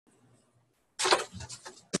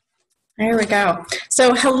There we go.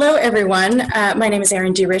 So hello, everyone. My name is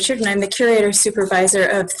Erin D. Richard, and I'm the Curator Supervisor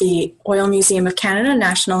of the Oil Museum of Canada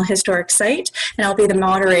National Historic Site, and I'll be the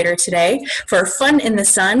moderator today for Fun in the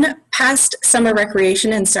Sun, Past Summer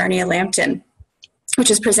Recreation in Sarnia-Lambton,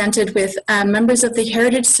 which is presented with members of the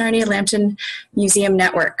Heritage Sarnia-Lambton Museum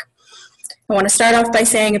Network. I want to start off by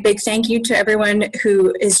saying a big thank you to everyone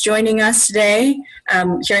who is joining us today.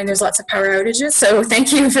 Hearing there's lots of power outages, so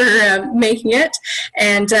thank you for making it.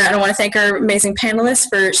 And I want to thank our amazing panelists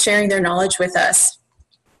for sharing their knowledge with us.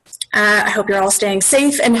 I hope you're all staying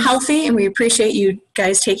safe and healthy, and we appreciate you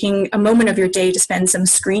guys taking a moment of your day to spend some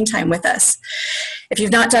screen time with us. If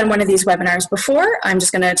you've not done one of these webinars before, I'm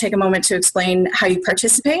just going to take a moment to explain how you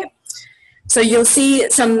participate. So you'll see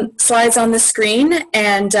some slides on the screen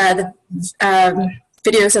and the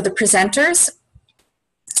videos of the presenters.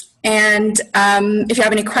 And if you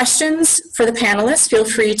have any questions for the panelists, feel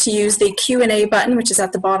free to use the Q&A button, which is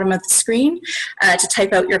at the bottom of the screen, to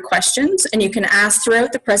type out your questions. And you can ask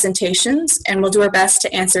throughout the presentations, and we'll do our best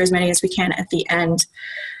to answer as many as we can at the end.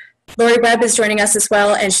 Lori Webb is joining us as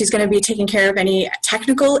well, and she's going to be taking care of any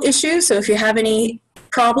technical issues. So if you have any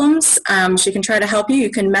problems, she can try to help you.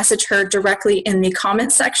 You can message her directly in the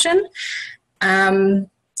comment section.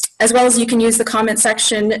 As well as you can use the comment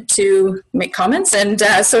section to make comments and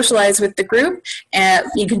socialize with the group.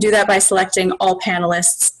 You can do that by selecting all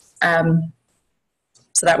panelists,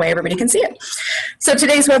 so that way everybody can see it. So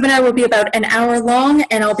today's webinar will be about an hour long,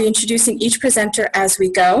 and I'll be introducing each presenter as we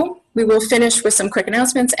go. We will finish with some quick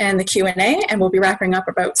announcements and the Q&A, and we'll be wrapping up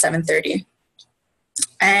about 7:30.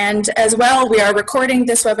 And as well, we are recording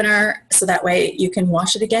this webinar so that way you can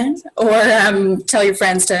watch it again or tell your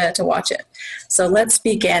friends to watch it. So let's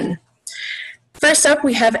begin. First up,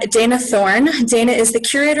 we have Dana Thorne. Dana is the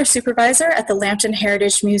Curator Supervisor at the Lambton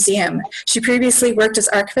Heritage Museum. She previously worked as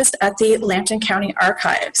archivist at the Lambton County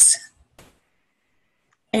Archives.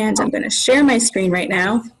 And I'm going to share my screen right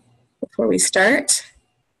now before we start.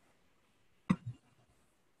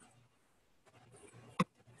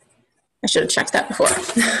 I should have checked that before.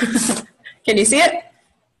 Can you see it?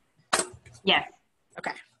 Yes.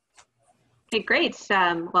 Okay. Okay, great.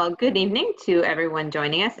 Well, good evening to everyone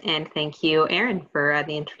joining us, and thank you, Erin, for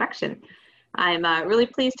the introduction. I'm really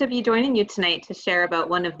pleased to be joining you tonight to share about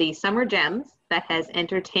one of the summer gems that has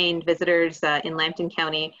entertained visitors in Lambton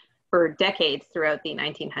County for decades throughout the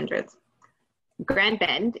 1900s. Grand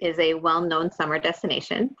Bend is a well-known summer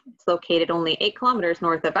destination. It's located only 8 kilometers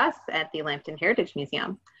north of us at the Lambton Heritage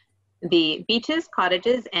Museum. The beaches,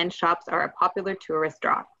 cottages, and shops are a popular tourist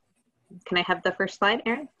draw. Can I have the first slide,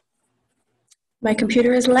 Erin? My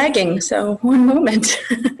computer is lagging, so one moment.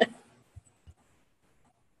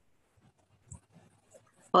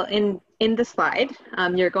 Well, in the slide,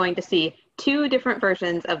 you're going to see 2 different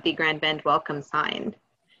versions of the Grand Bend welcome sign.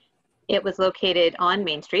 It was located on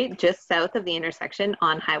Main Street, just south of the intersection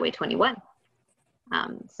on Highway 21.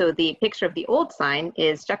 So the picture of the old sign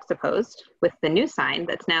is juxtaposed with the new sign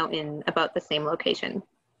that's now in about the same location.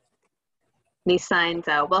 These signs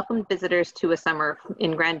welcomed visitors to a summer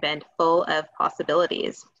in Grand Bend full of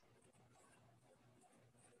possibilities.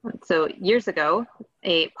 So years ago,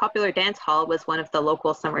 a popular dance hall was one of the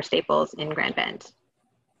local summer staples in Grand Bend.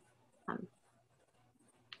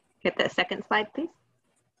 Get the second slide, please.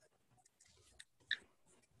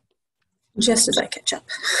 Just as I catch up.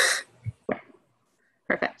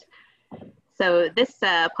 Perfect. So this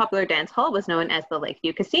popular dance hall was known as the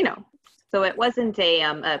Lakeview Casino. So it wasn't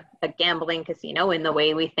a gambling casino in the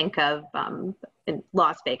way we think of in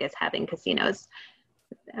Las Vegas having casinos.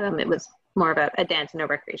 It was more of a dance and a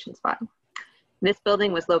recreation spot. This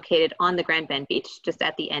building was located on the Grand Bend Beach, just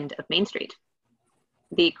at the end of Main Street.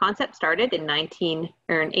 The concept started in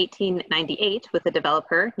 1898 with a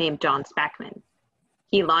developer named John Spackman.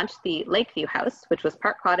 He launched the Lakeview House, which was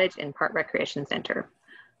part cottage and part recreation center.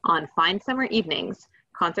 On fine summer evenings,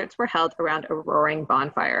 concerts were held around a roaring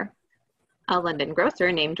bonfire. A London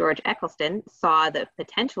grocer named George Eccleston saw the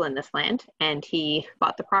potential in this land, and he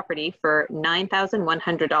bought the property for $9,100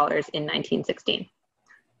 in 1916.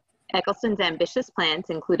 Eccleston's ambitious plans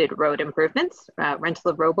included road improvements, rental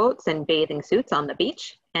of rowboats and bathing suits on the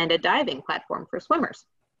beach, and a diving platform for swimmers.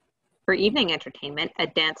 For evening entertainment, a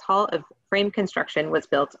dance hall of frame construction was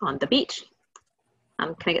built on the beach.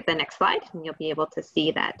 Can I get the next slide? And you'll be able to see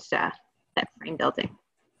that frame building.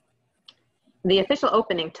 The official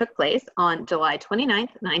opening took place on July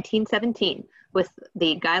 29th, 1917, with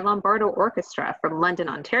the Guy Lombardo Orchestra from London,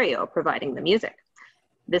 Ontario, providing the music.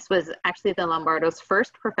 This was actually the Lombardos'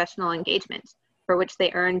 first professional engagement, for which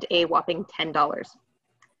they earned a whopping $10.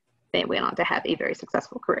 They went on to have a very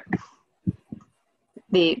successful career.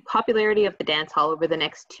 The popularity of the dance hall over the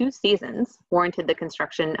next 2 seasons warranted the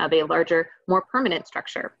construction of a larger, more permanent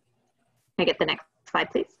structure. Can I get the next slide,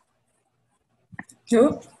 please?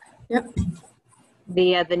 Oh, yep.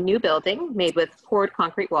 The new building, made with poured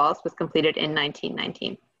concrete walls, was completed in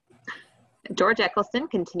 1919. George Eccleston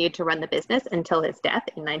continued to run the business until his death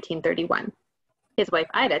in 1931. His wife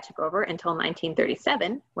Ida took over until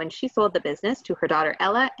 1937, when she sold the business to her daughter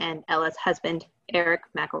Ella and Ella's husband, Eric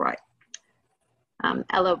McElroy.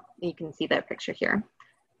 Ella, you can see that picture here.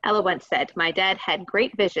 Ella once said, "My dad had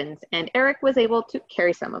great visions and Eric was able to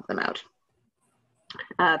carry some of them out."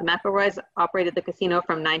 The McElroys operated the casino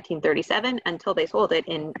from 1937 until they sold it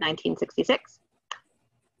in 1966.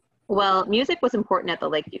 While music was important at the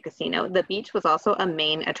Lakeview Casino, the beach was also a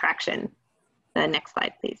main attraction. The next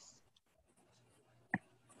slide, please.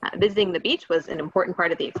 Visiting the beach was an important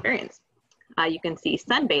part of the experience. You can see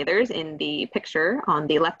sunbathers in the picture on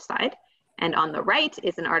the left side, and on the right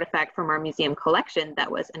is an artifact from our museum collection that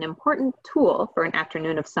was an important tool for an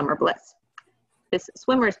afternoon of summer bliss. This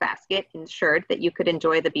swimmer's basket ensured that you could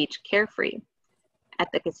enjoy the beach carefree.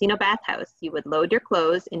 At the casino bathhouse, you would load your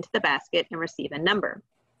clothes into the basket and receive a number.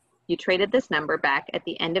 You traded this number back at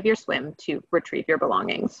the end of your swim to retrieve your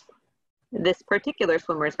belongings. This particular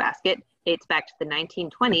swimmer's basket dates back to the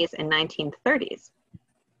 1920s and 1930s,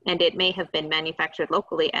 and it may have been manufactured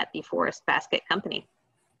locally at the Forest Basket Company.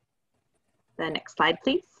 The next slide,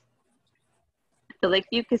 please. The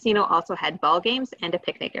Lakeview Casino also had ball games and a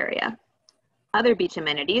picnic area. Other beach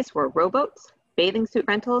amenities were rowboats, bathing suit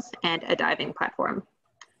rentals, and a diving platform.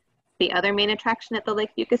 The other main attraction at the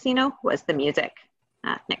Lakeview Casino was the music.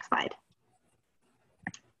 Next slide.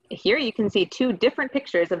 Here you can see 2 different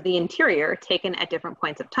pictures of the interior taken at different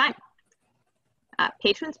points of time.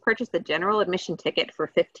 Patrons purchased the general admission ticket for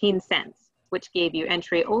 15 cents, which gave you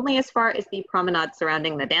entry only as far as the promenade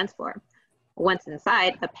surrounding the dance floor. Once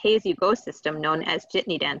inside, a pay-as-you-go system known as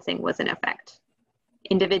jitney dancing was in effect.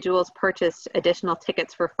 Individuals purchased additional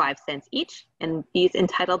tickets for 5 cents each, and these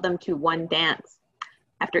entitled them to one dance.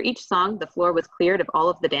 After each song, the floor was cleared of all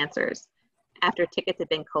of the dancers. After tickets had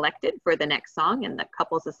been collected for the next song and the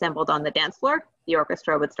couples assembled on the dance floor, the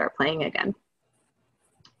orchestra would start playing again.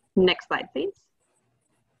 Next slide, please.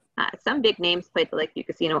 Some big names played the Lakeview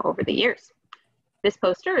Casino over the years. This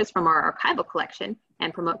poster is from our archival collection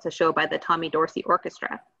and promotes a show by the Tommy Dorsey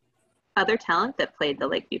Orchestra. Other talent that played the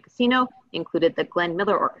Lakeview Casino included the Glenn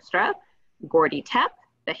Miller Orchestra, Gordy Tapp,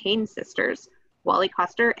 the Haynes Sisters, Wally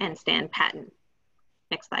Coster, and Stan Patton.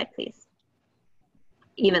 Next slide, please.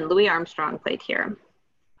 Even Louis Armstrong played here.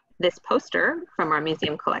 This poster from our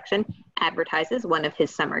museum collection advertises one of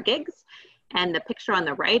his summer gigs, and the picture on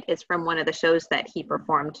the right is from one of the shows that he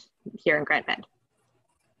performed here in Grand Bend.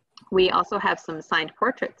 We also have some signed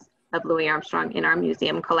portraits of Louis Armstrong in our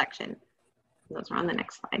museum collection. Those are on the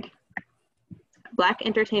next slide. Black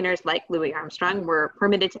entertainers like Louis Armstrong were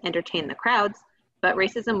permitted to entertain the crowds, but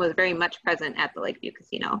racism was very much present at the Lakeview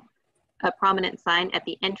Casino. A prominent sign at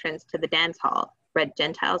the entrance to the dance hall read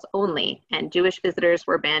 "Gentiles only," and Jewish visitors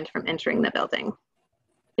were banned from entering the building.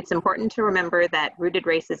 It's important to remember that rooted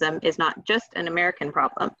racism is not just an American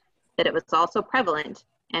problem, that it was also prevalent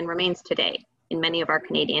and remains today in many of our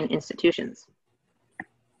Canadian institutions.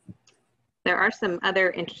 There are some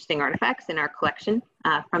other interesting artifacts in our collection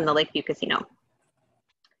from the Lakeview Casino.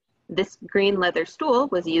 This green leather stool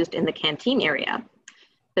was used in the canteen area.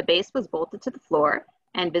 The base was bolted to the floor,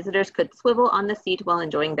 and visitors could swivel on the seat while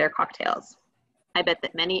enjoying their cocktails. I bet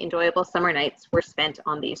that many enjoyable summer nights were spent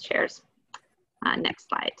on these chairs. Next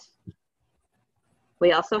slide.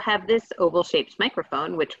 We also have this oval-shaped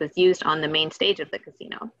microphone, which was used on the main stage of the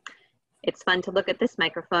casino. It's fun to look at this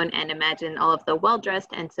microphone and imagine all of the well-dressed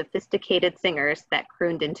and sophisticated singers that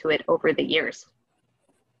crooned into it over the years.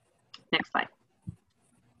 Next slide.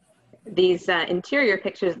 These interior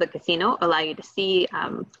pictures of the casino allow you to see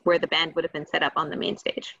where the band would have been set up on the main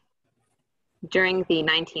stage. During the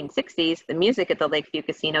 1960s, the music at the Lakeview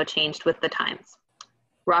Casino changed with the times.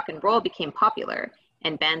 Rock and roll became popular,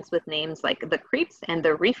 and bands with names like the Creeps and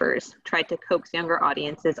the Reefers tried to coax younger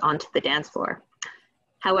audiences onto the dance floor.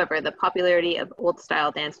 However, the popularity of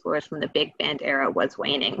old-style dance floors from the big band era was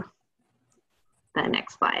waning. The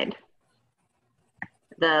next slide.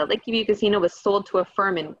 The Lakeview Casino was sold to a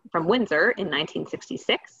firm from Windsor in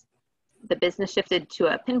 1966. The business shifted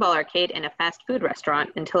to a pinball arcade and a fast food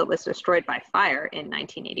restaurant until it was destroyed by fire in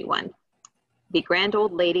 1981. The grand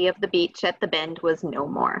old lady of the beach at the Bend was no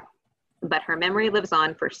more, but her memory lives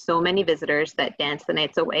on for so many visitors that dance the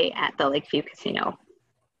nights away at the Lakeview Casino.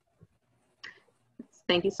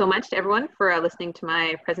 Thank you so much to everyone for listening to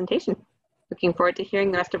my presentation. Looking forward to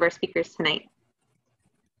hearing the rest of our speakers tonight.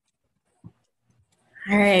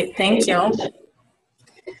 All right, thank you.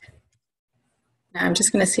 Now I'm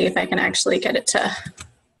just going to see if I can actually get it to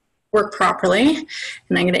work properly.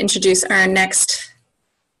 And I'm going to introduce our next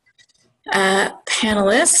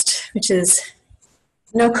panelist, which is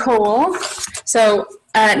Nicole. So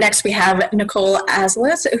next we have Nicole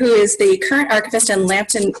Azelis, who is the current archivist at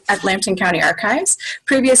Lambton County Archives.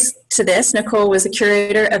 Previous to this, Nicole was the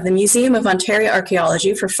curator of the Museum of Ontario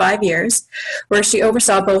Archaeology for 5 years, where she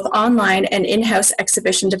oversaw both online and in-house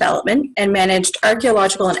exhibition development and managed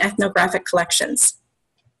archaeological and ethnographic collections.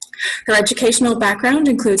 Her educational background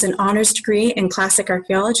includes an honors degree in classic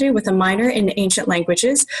archaeology with a minor in ancient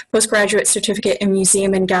languages, postgraduate certificate in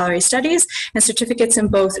museum and gallery studies, and certificates in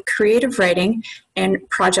both creative writing and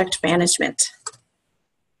project management.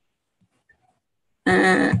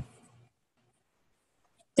 I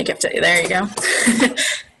think I have to, there you go.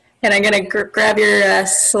 And I'm going to grab your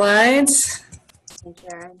slides. Thank you,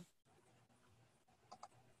 Erin.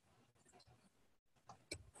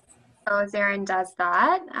 So as Erin does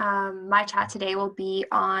that, my chat today will be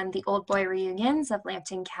on the old boy reunions of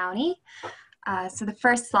Lambton County. So the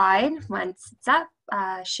first slide, once it's up,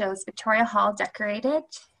 shows Victoria Hall decorated.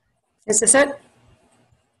 Is this it?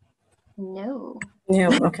 No. No,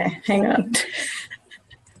 okay, hang on.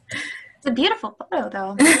 It's a beautiful photo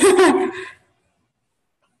though.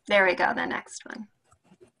 There we go, the next one.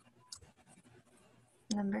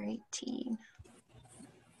 Number 18.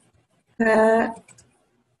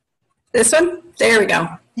 This one? There we go.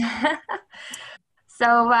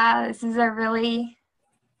 So this is a really...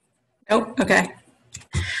 Oh, okay.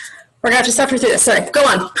 We're going to have to suffer through this. Sorry, go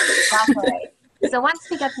on. That's all right. So once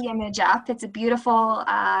we get the image up, it's a beautiful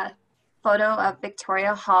photo of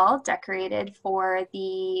Victoria Hall decorated for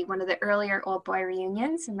one of the earlier old boy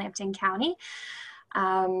reunions in Lambton County.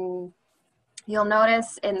 You'll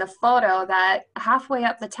notice in the photo that halfway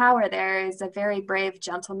up the tower there is a very brave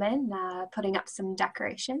gentleman putting up some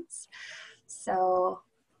decorations. So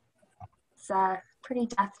it's pretty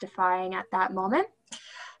death-defying at that moment.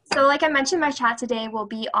 So like I mentioned, my chat today will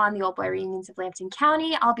be on the Old Boy Reunions of Lambton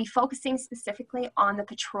County. I'll be focusing specifically on the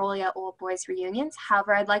Petrolia Old Boys reunions.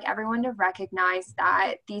 However, I'd like everyone to recognize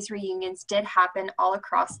that these reunions did happen all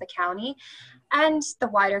across the county and the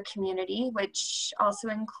wider community, which also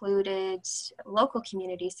included local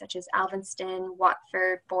communities such as Alvinston,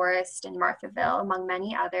 Watford, Forest, and Marthaville, among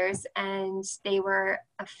many others. And they were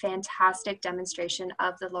a fantastic demonstration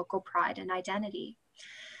of the local pride and identity.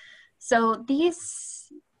 So these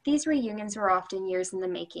reunions were often years in the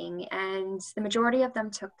making, and the majority of them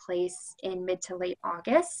took place in mid to late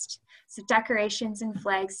August. So decorations and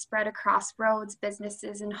flags spread across roads,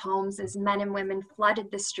 businesses, and homes as men and women flooded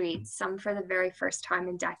the streets, some for the very first time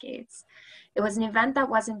in decades. It was an event that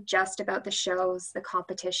wasn't just about the shows, the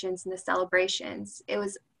competitions, and the celebrations. It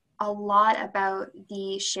was a lot about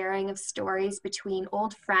the sharing of stories between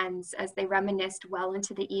old friends as they reminisced well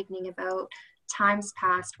into the evening about times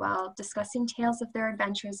past while discussing tales of their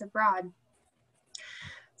adventures abroad.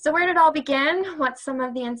 So where did it all begin? What's some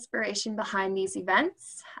of the inspiration behind these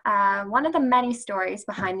events? One of the many stories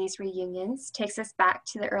behind these reunions takes us back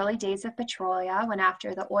to the early days of Petrolia, when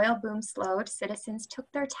after the oil boom slowed, citizens took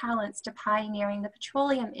their talents to pioneering the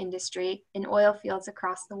petroleum industry in oil fields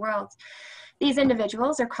across the world. These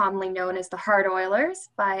individuals are commonly known as the hard oilers,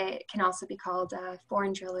 but can also be called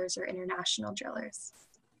foreign drillers or international drillers.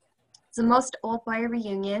 So most old boy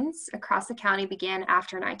reunions across the county began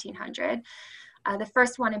after 1900. The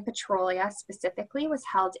first one in Petrolia specifically was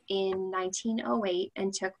held in 1908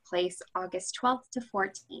 and took place August 12th to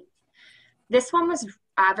 14th. This one was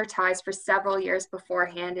advertised for several years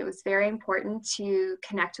beforehand. It was very important to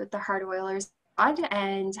connect with the hard oilers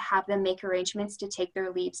and have them make arrangements to take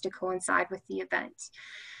their leaves to coincide with the event.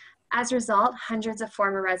 As a result, hundreds of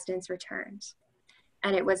former residents returned,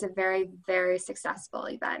 and it was a very, very successful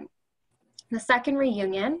event. The second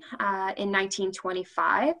reunion in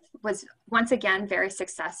 1925 was once again very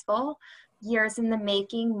successful. Years in the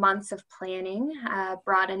making, months of planning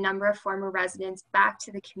brought a number of former residents back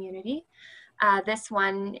to the community. This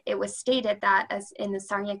one, it was stated that as in the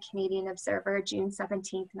Sarnia-Canadian Observer, June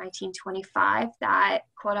 17th, 1925, that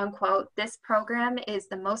quote unquote, this program is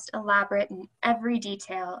the most elaborate in every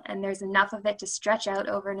detail, and there's enough of it to stretch out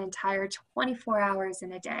over an entire 24 hours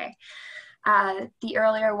in a day. The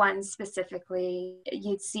earlier ones specifically,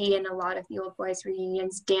 you'd see in a lot of the old boys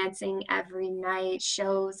reunions, dancing every night,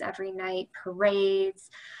 shows every night, parades,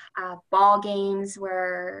 ball games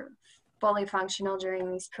were fully functional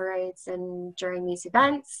during these parades and during these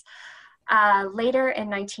events. Later in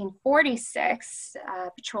 1946,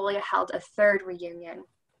 Petrolia held a third reunion.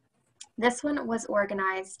 This one was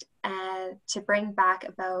organized to bring back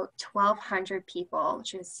about 1,200 people,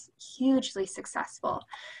 which was hugely successful.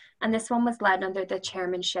 And this one was led under the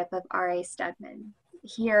chairmanship of R.A. Stedman.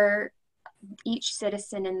 Here, each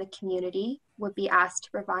citizen in the community would be asked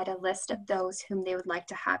to provide a list of those whom they would like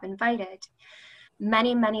to have invited.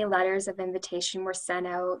 Many, many letters of invitation were sent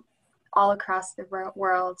out all across the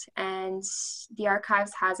world, and the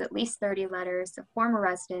archives has at least 30 letters of former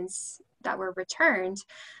residents that were returned,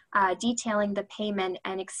 detailing the payment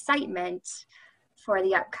and excitement for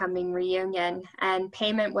the upcoming reunion. And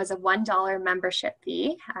payment was a $1 membership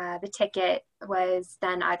fee. The ticket was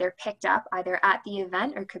then either picked up either at the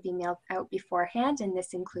event or could be mailed out beforehand, and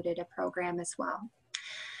this included a program as well.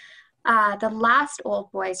 The last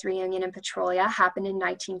Old Boys reunion in Petrolia happened in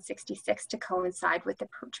 1966 to coincide with the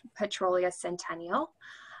Petrolia Centennial.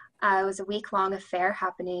 It was a week-long affair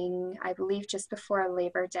happening, I believe, just before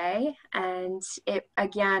Labor Day, and it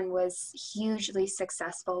again was hugely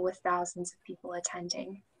successful with thousands of people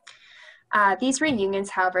attending. These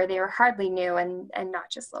reunions, however, they were hardly new and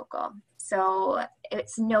not just local. So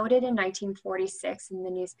it's noted in 1946 in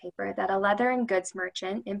the newspaper that a leather and goods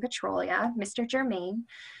merchant in Petrolia, Mr. Germain,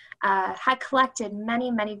 had collected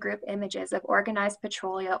many, many group images of organized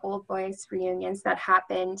Petrolia Old Boys reunions that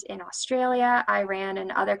happened in Australia, Iran,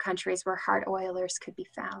 and other countries where hard oilers could be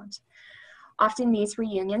found. Often these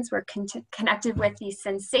reunions were connected with these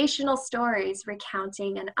sensational stories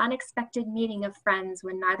recounting an unexpected meeting of friends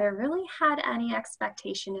when neither really had any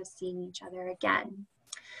expectation of seeing each other again.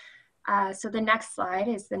 So the next slide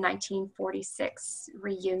is the 1946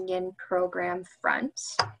 reunion program front.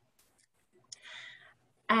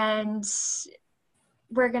 And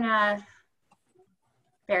we're gonna,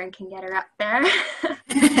 Baron can get her up there.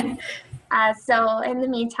 So in the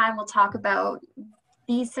meantime, we'll talk about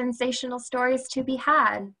these sensational stories to be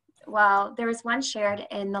had. Well, there was one shared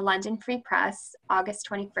in the London Free Press, August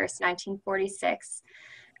 21st, 1946,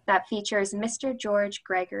 that features Mr. George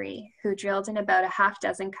Gregory, who drilled in about a half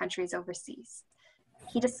dozen countries overseas.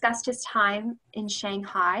 He discussed his time in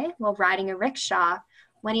Shanghai while riding a rickshaw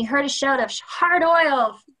when he heard a shout of hard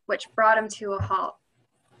oil, which brought him to a halt.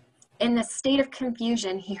 In this state of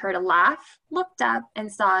confusion, he heard a laugh, looked up,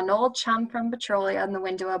 and saw an old chum from Petrolia in the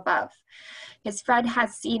window above. His friend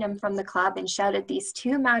had seen him from the club and shouted these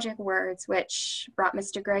two magic words, which brought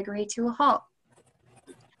Mr. Gregory to a halt.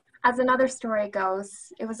 As another story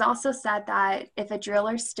goes, it was also said that if a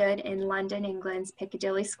driller stood in London, England's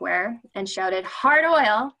Piccadilly Square and shouted hard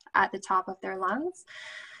oil at the top of their lungs,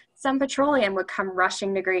 some petroleum would come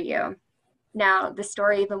rushing to greet you. Now, the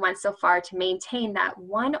story even went so far to maintain that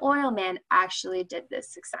one oilman actually did this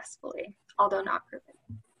successfully, although not proven,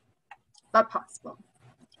 but possible.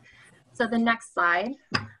 So the next slide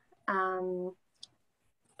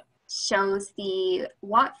shows the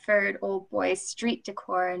Watford Old Boys street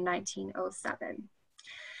decor in 1907.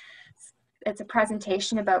 It's a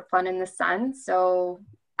presentation about fun in the sun, so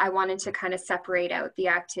I wanted to kind of separate out the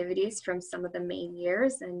activities from some of the main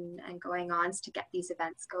years and going-ons to get these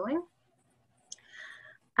events going.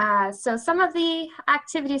 So some of the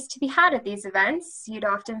activities to be had at these events, you'd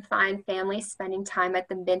often find families spending time at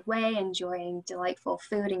the midway, enjoying delightful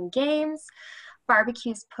food and games,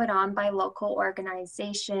 barbecues put on by local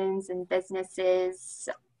organizations and businesses,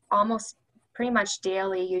 almost pretty much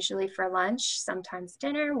daily, usually for lunch, sometimes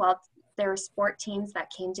dinner, while there were sport teams that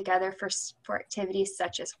came together for activities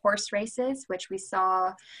such as horse races, which we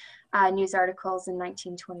saw news articles in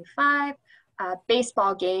 1925.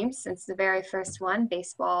 Baseball games, since the very first one,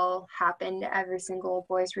 baseball happened at every single Old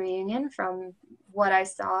Boys reunion from what I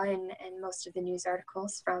saw in most of the news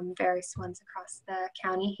articles from various ones across the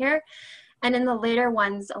county here. And in the later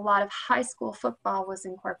ones, a lot of high school football was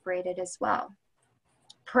incorporated as well.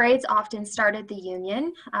 Parades often started the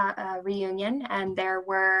reunion, and there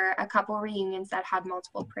were a couple reunions that had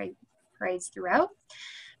multiple parades throughout.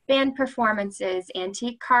 Band performances,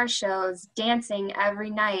 antique car shows, dancing every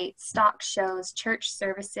night, stock shows, church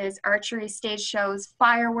services, archery stage shows,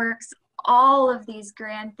 fireworks, all of these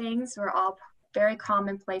grand things were all very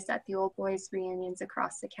commonplace at the Old Boys reunions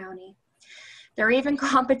across the county. There were even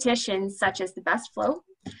competitions such as the best float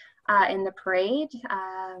in the parade,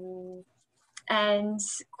 and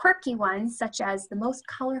quirky ones such as the most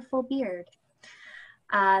colorful beard.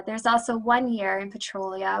 There's also one year in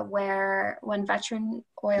Petrolia where when veteran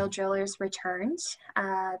oil drillers returned,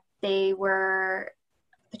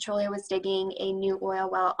 Petrolia was digging a new oil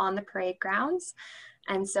well on the parade grounds.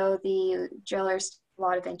 And so the drillers took a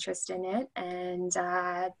lot of interest in it, and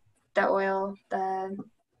the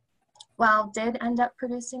well did end up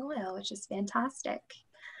producing oil, which is fantastic.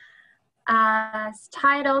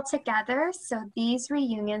 Tie it all together. So these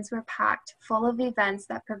reunions were packed full of events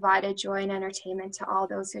that provided joy and entertainment to all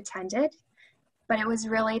those who attended. But it was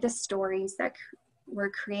really the stories that were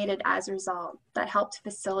created as a result that helped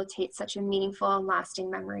facilitate such a meaningful and lasting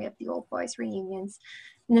memory of the Old Boys reunions.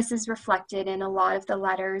 And this is reflected in a lot of the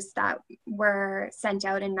letters that were sent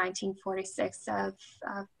out in 1946 of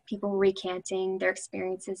people recanting their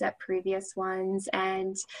experiences at previous ones,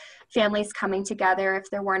 and families coming together if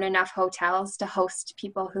there weren't enough hotels to host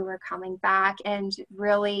people who were coming back, and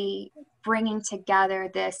really bringing together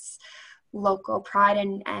this local pride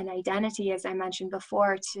and identity, as I mentioned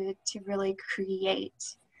before, to really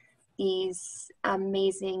create these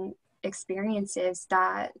amazing experiences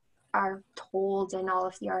that are told in all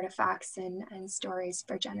of the artifacts and stories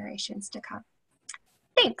for generations to come.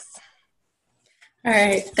 Thanks. All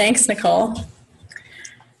right, thanks, Nicole.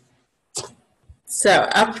 So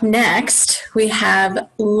up next, we have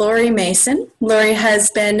Lori Mason. Lori has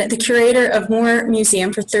been the curator of Moore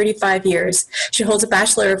Museum for 35 years. She holds a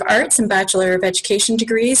Bachelor of Arts and Bachelor of Education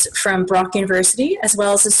degrees from Brock University, as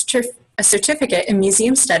well as a certificate in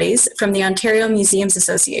Museum Studies from the Ontario Museums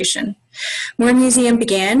Association. Moore Museum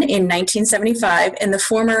began in 1975 in the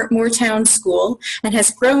former Mooretown School and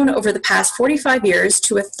has grown over the past 45 years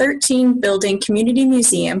to a 13-building community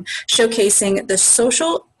museum showcasing the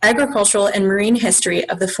social, agricultural, and marine history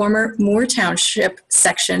of the former Moore Township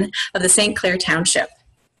section of the St. Clair Township.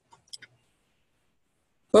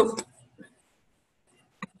 Whoop.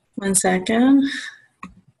 One second.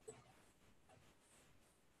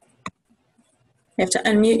 You have to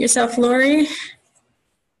unmute yourself, Lori.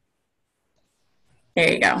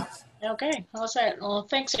 There you go. Okay, all set. Well,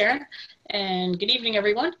 thanks, Erin, and good evening,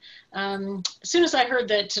 everyone. As soon as I heard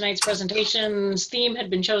that tonight's presentation's theme had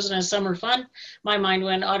been chosen as summer fun, my mind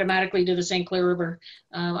went automatically to the St. Clair River.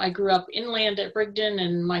 I grew up inland at Brigden,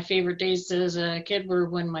 and my favorite days as a kid were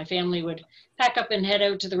when my family would pack up and head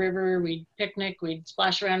out to the river. We'd picnic, we'd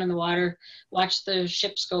splash around in the water, watch the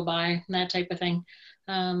ships go by, and that type of thing.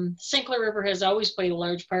 St. Clair River has always played a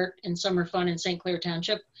large part in summer fun in St. Clair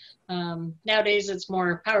Township. Nowadays it's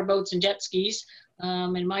more power boats and jet skis.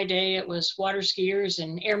 In my day it was water skiers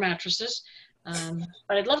and air mattresses.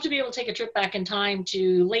 But I'd love to be able to take a trip back in time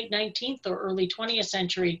to late 19th or early 20th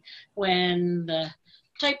century when the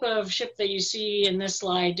type of ship that you see in this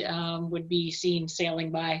slide would be seen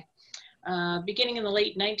sailing by. Beginning in the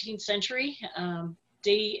late 19th century,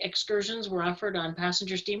 day excursions were offered on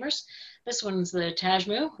passenger steamers. This one's the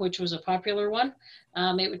Tajmu, which was a popular one.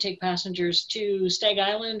 It would take passengers to Stag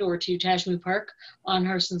Island or to Tajmu Park on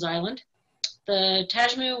Harson's Island. The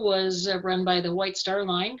Tajmu was run by the White Star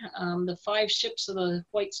Line. The 5 ships of the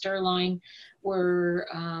White Star Line were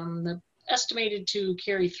estimated to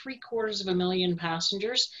carry 750,000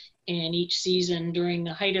 passengers in each season during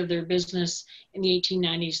the height of their business in the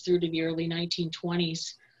 1890s through to the early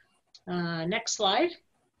 1920s. Next slide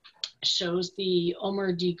shows the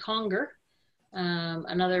Omer de Conger,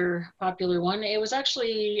 another popular one. It was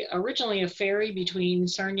actually originally a ferry between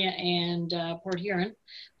Sarnia and Port Huron,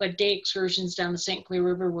 but day excursions down the St. Clair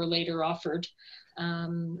River were later offered.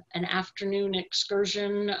 An afternoon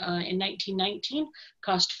excursion in 1919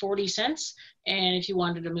 cost 40 cents, and if you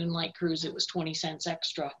wanted a moonlight cruise, it was 20 cents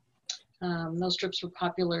extra. Those trips were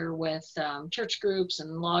popular with church groups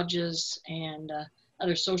and lodges and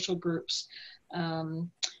other social groups.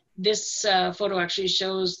 This photo actually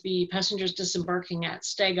shows the passengers disembarking at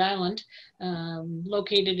Stag Island,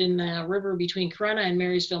 located in the river between Corunna and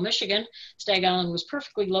Marysville, Michigan. Stag Island was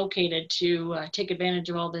perfectly located to take advantage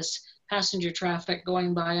of all this passenger traffic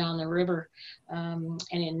going by on the river. And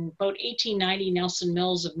in about 1890, Nelson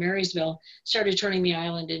Mills of Marysville started turning the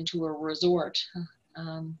island into a resort.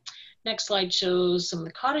 Next slide shows some of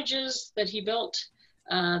the cottages that he built.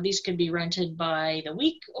 These could be rented by the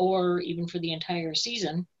week or even for the entire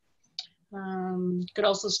season. Could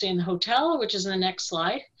also stay in the hotel, which is in the next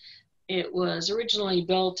slide. It was originally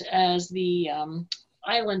built as the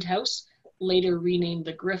Island House, later renamed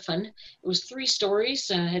the Griffin. It was 3 stories,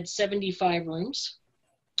 had 75 rooms.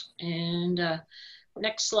 And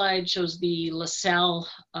next slide shows the LaSalle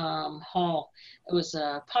Hall. It was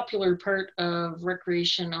a popular part of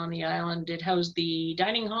recreation on the island. It housed the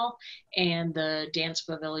dining hall and the dance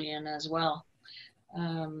pavilion as well.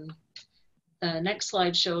 The next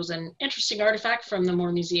slide shows an interesting artifact from the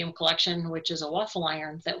Moore Museum collection, which is a waffle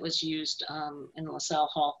iron that was used in the LaSalle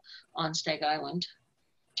Hall on Stag Island.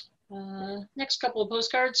 Next couple of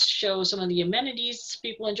postcards show some of the amenities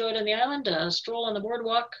people enjoyed on the island, a stroll on the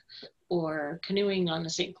boardwalk or canoeing on the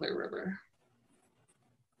St. Clair River.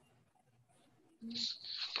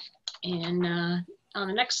 And on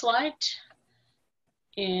the next slide,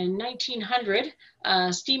 In 1900,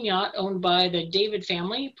 a steam yacht owned by the David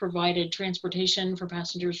family provided transportation for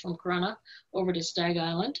passengers from Corunna over to Stag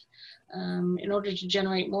Island. In order to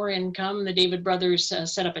generate more income, the David brothers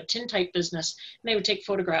set up a tintype business, and they would take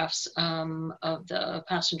photographs of the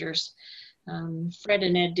passengers. Fred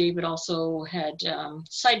and Ed David also had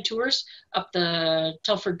side tours up the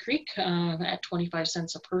Telford Creek at 25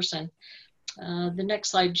 cents a person. The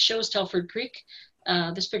next slide shows Telford Creek.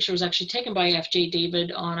 This picture was actually taken by F.J.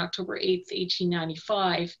 David on October 8th,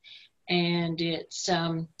 1895, and it's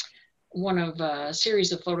one of a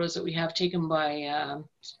series of photos that we have taken by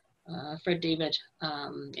Fred David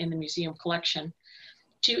in the museum collection.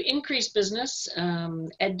 To increase business,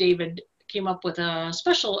 Ed David came up with a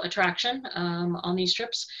special attraction on these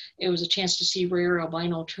trips. It was a chance to see rare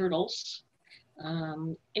albino turtles.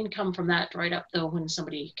 Income from that dried up though when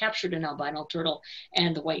somebody captured an albino turtle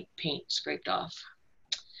and the white paint scraped off.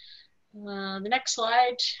 The next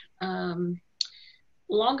slide,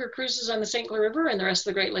 longer cruises on the St. Clair River and the rest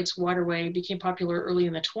of the Great Lakes waterway became popular early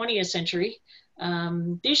in the 20th century.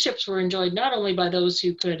 These ships were enjoyed not only by those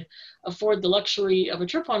who could afford the luxury of a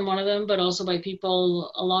trip on one of them, but also by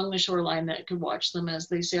people along the shoreline that could watch them as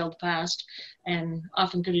they sailed past and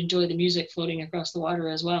often could enjoy the music floating across the water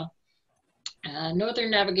as well.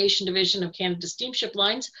 Northern Navigation Division of Canada Steamship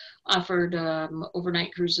Lines offered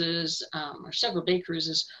overnight cruises or several day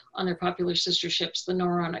cruises on their popular sister ships, the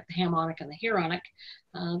Noronic, the Hammonic, and the Huronic.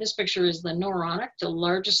 This picture is the Noronic, the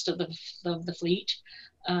largest of the fleet.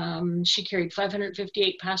 She carried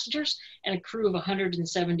 558 passengers and a crew of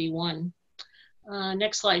 171.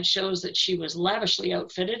 Next slide shows that she was lavishly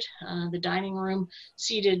outfitted. The dining room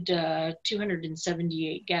seated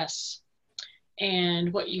 278 guests.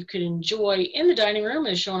 And what you could enjoy in the dining room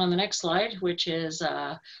is shown on the next slide, which is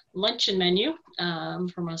a luncheon menu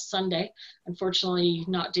from a Sunday. Unfortunately,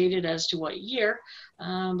 not dated as to what year,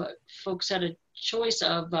 but folks had a choice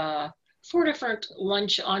of 4 different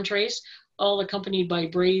lunch entrees, all accompanied by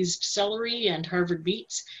braised celery and Harvard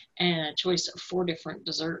beets, and a choice of 4 different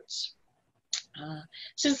desserts.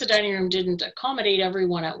 Since the dining room didn't accommodate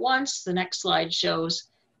everyone at once, the next slide shows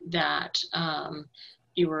that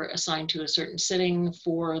you were assigned to a certain sitting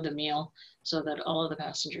for the meal so that all of the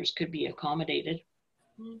passengers could be accommodated.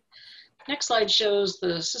 Next slide shows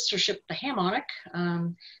the sister ship, the Hammonic.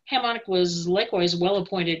 Hammonic was likewise a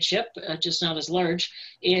well-appointed ship, just not as large.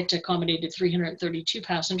 It accommodated 332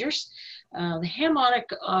 passengers. The Hammonic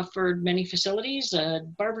offered many facilities, a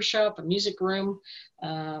barbershop, a music room,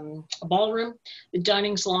 a ballroom. The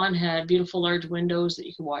dining salon had beautiful large windows that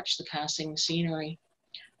you could watch the passing scenery.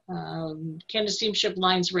 Canada Steamship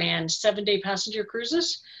Lines ran 7-day passenger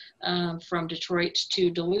cruises from Detroit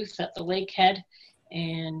to Duluth at the lake head.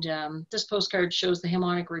 And this postcard shows the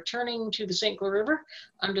Hammonic returning to the St. Clair River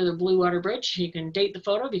under the Blue Water Bridge. You can date the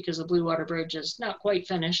photo because the Blue Water Bridge is not quite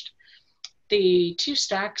finished. The 2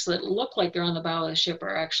 stacks that look like they're on the bow of the ship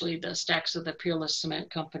are actually the stacks of the Peerless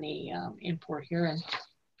Cement Company in Port Huron.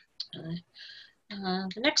 The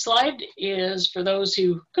next slide is for those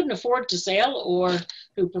who couldn't afford to sail or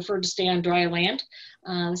who preferred to stay on dry land.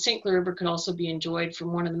 The St. Clair River could also be enjoyed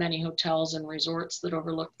from one of the many hotels and resorts that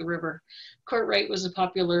overlook the river. Courtright was a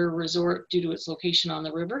popular resort due to its location on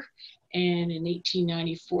the river, and in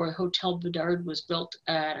 1894, Hotel Bedard was built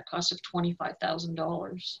at a cost of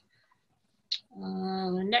 $25,000.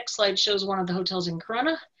 The next slide shows one of the hotels in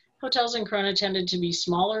Corunna. Hotels in Corunna tended to be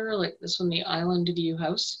smaller, like this one, the Island View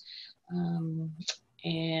House.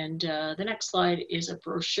 The next slide is a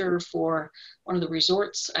brochure for one of the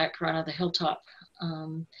resorts at Corunna, the Hilltop.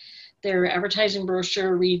 Their advertising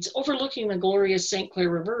brochure reads, overlooking the glorious St. Clair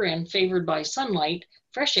River and favored by sunlight,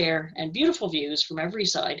 fresh air, and beautiful views from every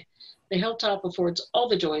side, the Hilltop affords all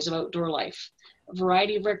the joys of outdoor life. A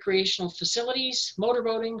variety of recreational facilities,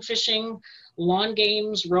 motorboating, fishing, lawn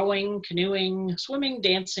games, rowing, canoeing, swimming,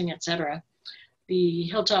 dancing, etc. The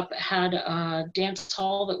Hilltop had a dance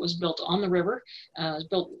hall that was built on the river. It was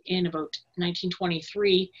built in about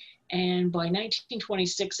 1923, and by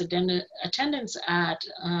 1926, attendance at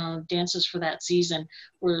dances for that season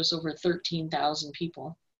was over 13,000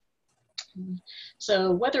 people.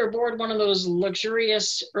 So whether aboard one of those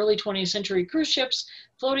luxurious early 20th century cruise ships,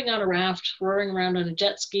 floating on a raft, roaring around on a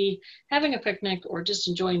jet ski, having a picnic, or just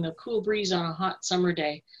enjoying the cool breeze on a hot summer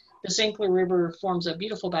day, the St. Clair River forms a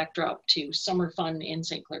beautiful backdrop to summer fun in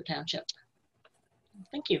St. Clair Township.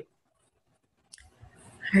 Thank you.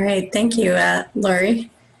 All right, thank you, Laurie.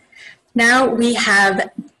 Now we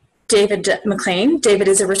have David McLean. David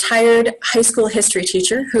is a retired high school history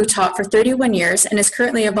teacher who taught for 31 years and is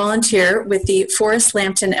currently a volunteer with the Forest,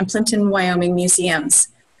 Lambton, and Plimpton, Wyoming museums.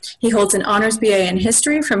 He holds an Honours BA in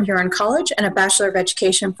History from Huron College and a Bachelor of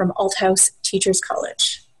Education from Althouse Teachers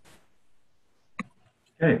College.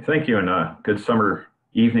 Okay, thank you, and good summer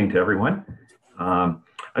evening to everyone. I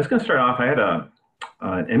was going to start off, I had an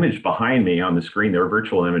image behind me on the screen there, a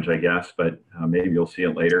virtual image, I guess, but maybe you'll see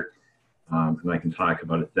it later, and I can talk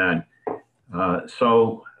about it then. I'm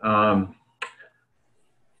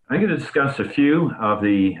going to discuss a few of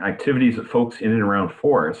the activities that folks in and around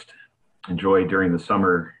Forest enjoy during the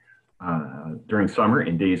summer,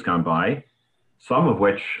 in days gone by, some of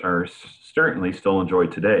which are certainly still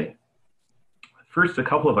enjoyed today. First, a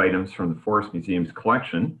couple of items from the Forest Museum's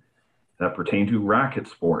collection that pertain to racket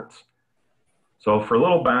sports. So for a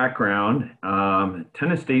little background,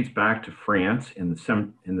 tennis dates back to France in the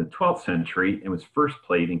 12th century and was first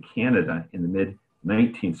played in Canada in the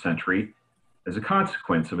mid-19th century as a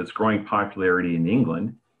consequence of its growing popularity in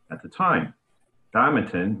England at the time.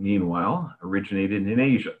 Badminton, meanwhile, originated in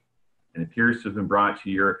Asia and appears to have been brought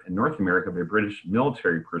to Europe and North America by British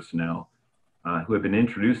military personnel who had been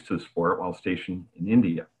introduced to the sport while stationed in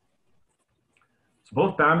India. So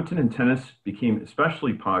both badminton and tennis became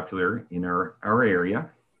especially popular in our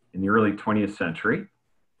area in the early 20th century,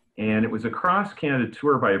 and it was a cross-Canada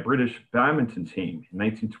tour by a British badminton team in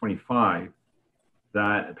 1925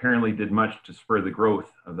 that apparently did much to spur the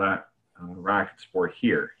growth of that racket sport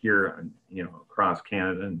here, across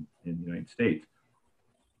Canada and in the United States.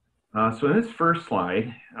 So in this first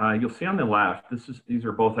slide, you'll see on the left, these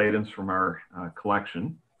are both items from our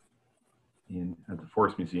collection at the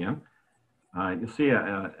Forest Museum. You'll see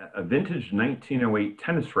a vintage 1908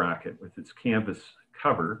 tennis racket with its canvas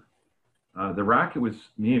cover. The racket was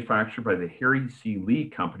manufactured by the Harry C. Lee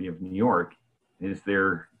Company of New York and is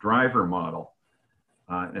their driver model.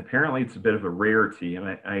 And apparently it's a bit of a rarity.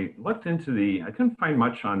 And I looked into I couldn't find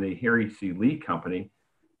much on the Harry C. Lee Company,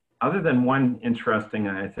 other than one interesting,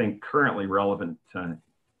 I think currently relevant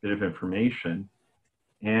bit of information.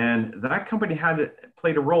 And that company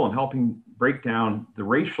played a role in helping break down the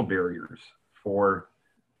racial barriers for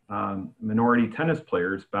minority tennis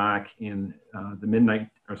players back in the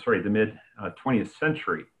mid-20th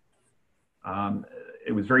century.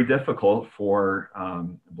 It was very difficult for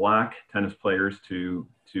Black tennis players to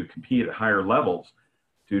compete at higher levels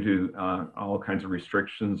due to all kinds of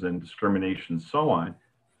restrictions and discrimination and so on.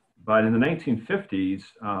 But in the 1950s,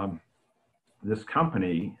 this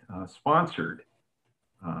company sponsored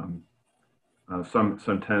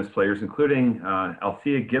some tennis players, including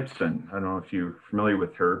Althea Gibson. I don't know if you're familiar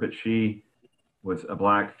with her, but she was a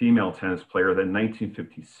Black female tennis player that in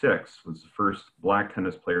 1956 was the first Black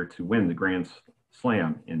tennis player to win the Grand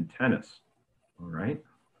Slam in tennis. All right.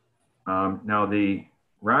 Now the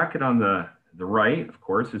racket on the right, of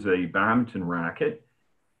course, is a badminton racket.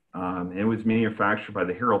 It was manufactured by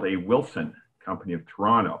the Harold A. Wilson Company of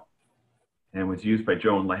Toronto and was used by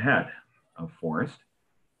Joan Lahead of Forest.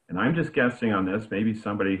 And I'm just guessing on this, maybe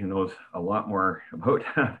somebody who knows a lot more about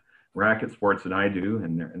racket sports than I do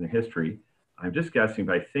and their history. I'm just guessing,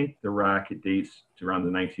 but I think the racket dates to around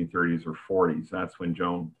the 1930s or 40s. That's when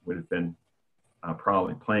Joan would have been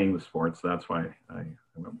probably playing the sport. So that's why I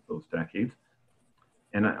went with those decades.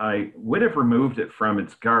 And I would have removed it from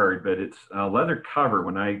its guard, but its leather cover,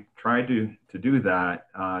 when I tried to do that,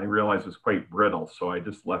 I realized it was quite brittle. So I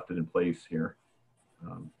just left it in place here.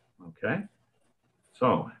 Okay.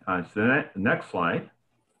 So to the next slide.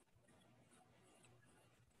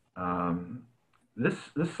 This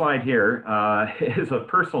slide here is of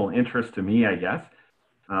personal interest to me, I guess.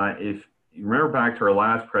 If you remember back to our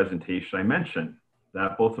last presentation, I mentioned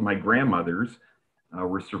that both of my grandmothers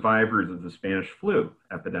were survivors of the Spanish flu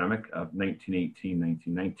epidemic of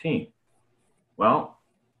 1918-1919. Well,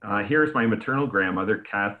 here's my maternal grandmother,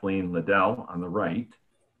 Kathleen Liddell, on the right,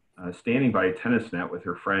 standing by a tennis net with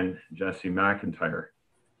her friend, Jessie McIntyre.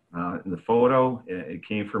 In the photo, it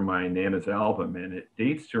came from my Nana's album, and it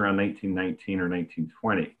dates to around 1919 or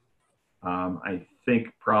 1920. I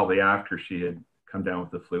think probably after she had come down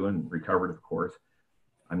with the flu and recovered, of course.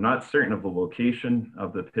 I'm not certain of the location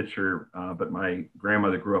of the picture, but my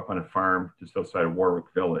grandmother grew up on a farm just outside of Warwick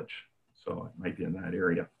Village, so it might be in that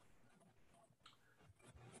area.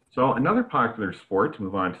 So another popular sport, to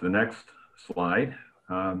move on to the next slide,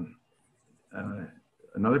 another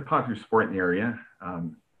popular sport in the area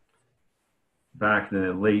back in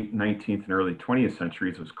the late 19th and early 20th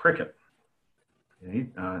centuries was cricket. Okay?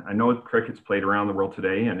 I know cricket's played around the world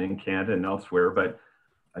today and in Canada and elsewhere, but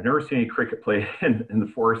I've never seen any cricket played in the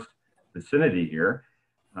Forest vicinity here.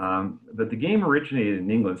 But the game originated in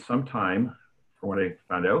England sometime, from what I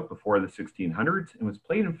found out, before the 1600s and was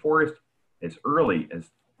played in Forest as early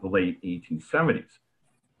as the late 1870s.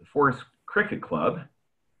 The Forest Cricket Club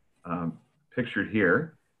pictured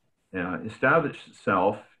here, established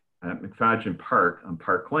itself at McFadden Park on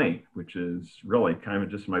Park Lane, which is really kind of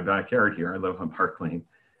just my backyard here. I live on Park Lane.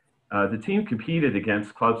 The team competed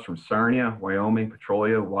against clubs from Sarnia, Wyoming,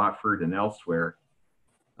 Petrolia, Watford, and elsewhere.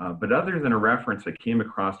 But other than a reference I came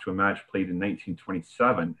across to a match played in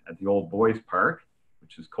 1927 at the Old Boys Park,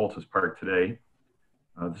 which is Coltis Park today,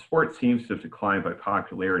 the sport seems to have declined by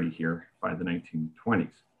popularity here by the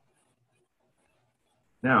 1920s.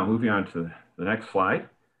 Now, moving on to the next slide.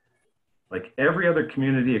 Like every other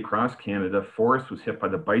community across Canada, Forest was hit by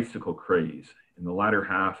the bicycle craze in the latter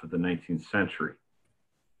half of the 19th century.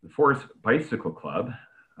 The Forest Bicycle Club,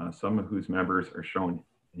 some of whose members are shown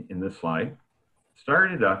in this slide,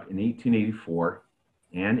 started up in 1884,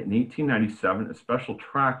 and in 1897, a special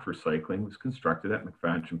track for cycling was constructed at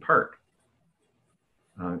McFadden Park.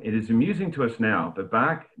 It is amusing to us now, but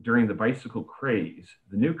back during the bicycle craze,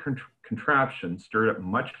 the new contraption stirred up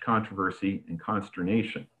much controversy and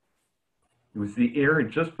consternation. It was the era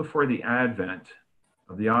just before the advent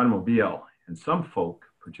of the automobile, and some folk,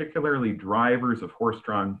 particularly drivers of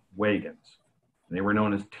horse-drawn wagons, and they were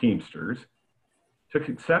known as teamsters, took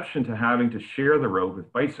exception to having to share the road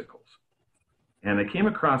with bicycles. And I came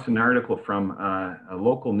across an article from a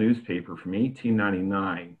local newspaper from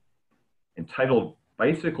 1899 entitled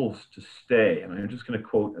 "Bicycles to Stay." And I'm just going to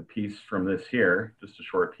quote a piece from this here, just a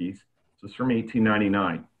short piece. This is from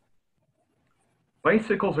 1899.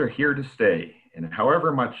 "Bicycles are here to stay, and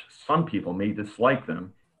however much some people may dislike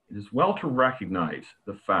them, it is well to recognize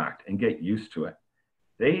the fact and get used to it.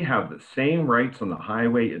 They have the same rights on the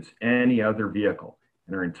highway as any other vehicle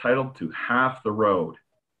and are entitled to half the road.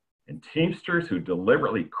 And teamsters who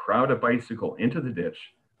deliberately crowd a bicycle into the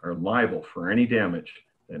ditch are liable for any damage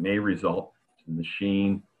that may result to the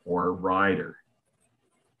machine or rider."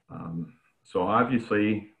 So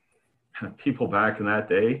obviously, people back in that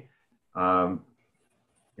day,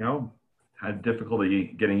 had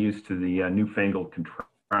difficulty getting used to the newfangled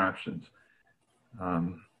contraptions.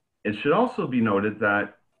 It should also be noted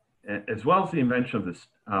that, as well as the invention of this,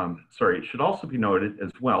 it should also be noted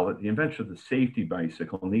as well that the invention of the safety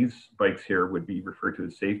bicycle, and these bikes here would be referred to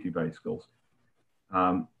as safety bicycles,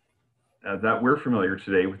 that we're familiar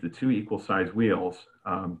today with the two equal size wheels,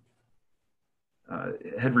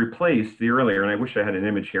 had replaced the earlier, and I wish I had an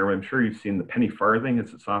image here, but I'm sure you've seen the penny farthing,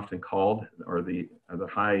 as it's often called, or the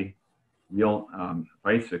high wheel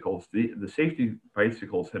bicycles. The safety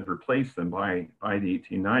bicycles had replaced them by the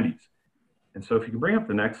 1890s. And so if you can bring up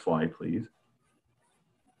the next slide, please.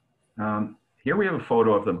 Here we have a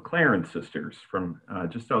photo of the McLaren sisters from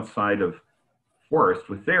just outside of Forest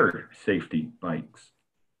with their safety bikes.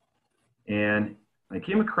 And I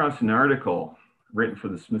came across an article written for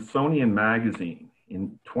the Smithsonian Magazine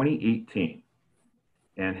in 2018.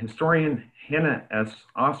 And historian Hannah S.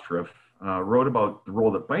 Ostroff wrote about the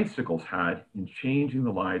role that bicycles had in changing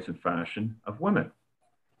the lives and fashion of women.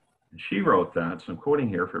 And she wrote that, so I'm quoting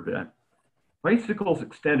here for a bit. "Bicycles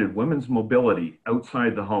extended women's mobility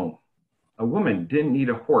outside the home. A woman didn't need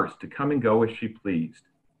a horse to come and go as she pleased,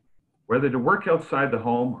 whether to work outside the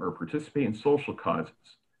home or participate in social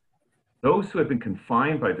causes. Those who had been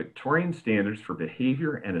confined by Victorian standards for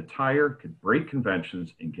behavior and attire could break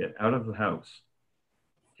conventions and get out of the house.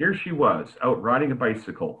 Here she was, out riding a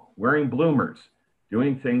bicycle, wearing bloomers,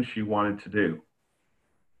 doing things she wanted to do."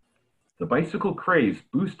 The bicycle craze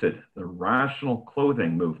boosted the rational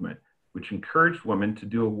clothing movement, which encouraged women to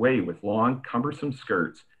do away with long, cumbersome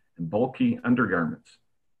skirts and bulky undergarments.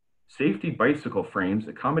 Safety bicycle frames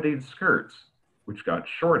accommodated skirts, which got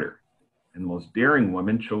shorter, and the most daring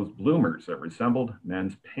women chose bloomers that resembled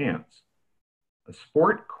men's pants. A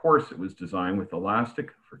sport corset was designed with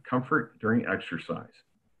elastic for comfort during exercise.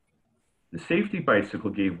 The safety bicycle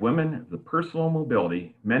gave women the personal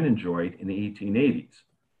mobility men enjoyed in the 1880s,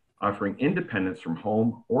 offering independence from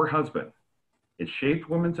home or husband. It shaped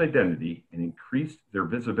women's identity and increased their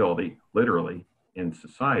visibility, literally, in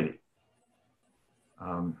society.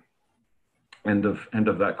 End of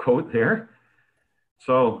that quote there.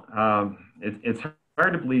 So it's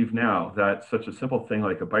hard to believe now that such a simple thing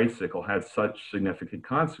like a bicycle had such significant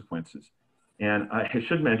consequences. And I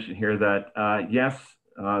should mention here that, yes,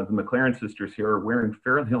 the McLaren sisters here are wearing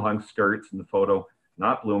fairly long skirts in the photo,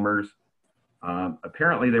 not bloomers.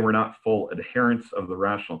 Apparently they were not full adherents of the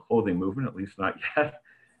rational clothing movement, at least not yet.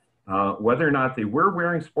 Whether or not they were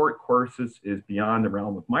wearing sport corsets is beyond the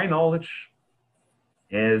realm of my knowledge,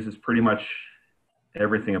 as is pretty much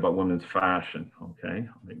everything about women's fashion. Okay,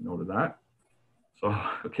 I'll make note of that. So,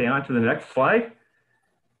 okay, on to the next slide,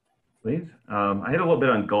 please. I had a little bit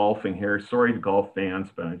on golfing here. Sorry to golf fans,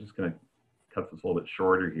 but I'm just gonna cut this a little bit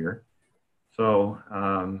shorter here. So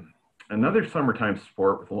another summertime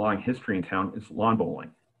sport with a long history in town is lawn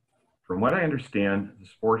bowling. From what I understand, the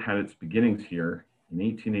sport had its beginnings here in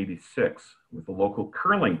 1886 with a local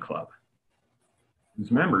curling club,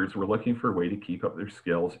 whose members were looking for a way to keep up their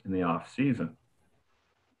skills in the off season.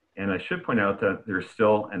 And I should point out that there's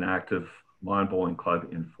still an active lawn bowling club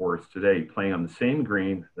in Forest today, playing on the same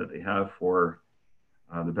green that they have for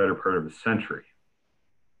the better part of a century.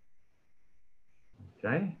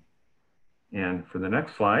 Okay, and for the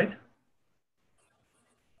next slide,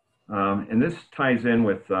 and this ties in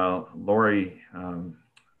with Lori's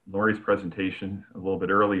presentation a little bit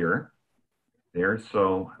earlier there.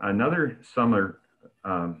 So another summer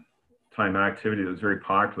time activity that was very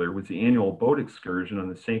popular was the annual boat excursion on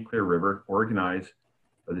the St. Clair River, organized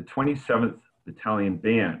by the 27th Battalion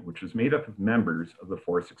Band, which was made up of members of the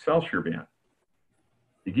Forest Excelsior Band.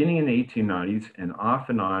 Beginning in the 1890s and off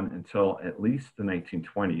and on until at least the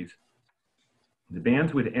 1920s, the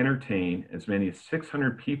bands would entertain as many as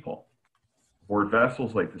 600 people aboard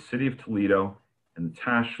vessels like the City of Toledo and the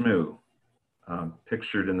Tashmoo,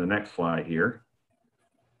 pictured in the next slide here.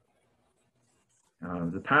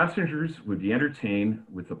 The passengers would be entertained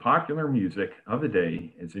with the popular music of the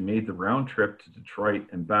day as they made the round trip to Detroit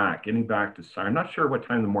and back, getting back to Sarnia. I'm not sure what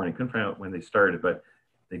time in the morning, couldn't find out when they started, but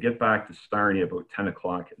they get back to Sarnia about 10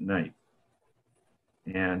 o'clock at night.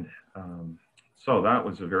 And so that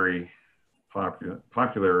was a very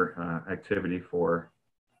popular activity for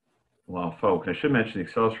a lot of folk. And I should mention the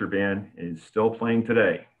Excelsior Band is still playing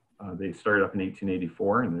today. They started up in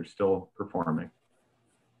 1884 and they're still performing.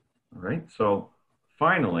 All right, so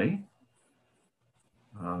finally,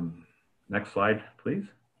 next slide, please.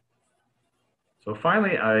 So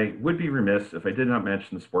finally, I would be remiss if I did not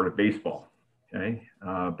mention the sport of baseball. Okay,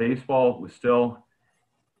 baseball was still,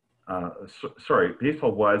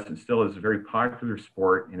 baseball was and still is a very popular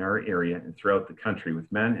sport in our area and throughout the country, with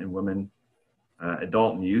men and women,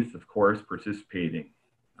 adult and youth, of course, participating.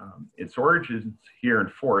 Its origins here in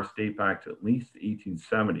Forest date back to at least the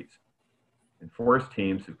 1870s. And Forest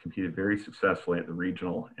teams have competed very successfully at the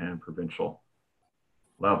regional and provincial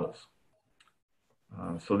levels.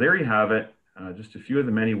 So there you have it, just a few of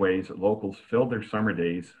the many ways that locals filled their summer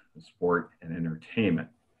days with sport and entertainment.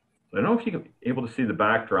 So I don't know if you're able to see the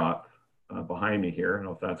backdrop behind me here. I don't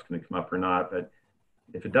know if that's going to come up or not, but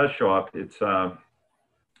if it does show up, it's a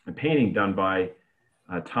painting done by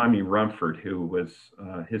Tommy Rumford, who was,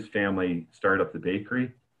 his family started up the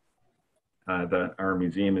bakery that our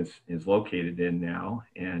museum is located in now.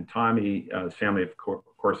 And Tommy's family, of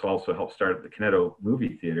course, also helped start up the Canetto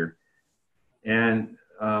Movie Theater. And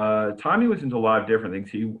Tommy was into a lot of different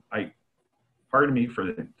things. Pardon me for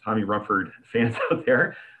the Tommy Rumford fans out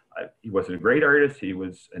there. He wasn't a great artist. He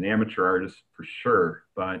was an amateur artist for sure.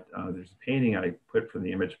 But there's a painting I put from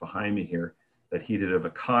the image behind me here that he did of a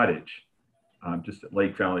cottage just at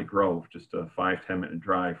Lake Valley Grove, just a 5-10 minute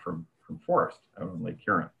drive from Forest out on Lake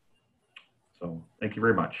Huron. So thank you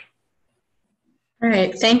very much. All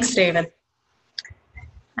right, thanks, David.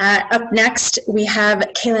 Up next, we have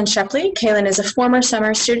Kaylin Shepley. Kaylin is a former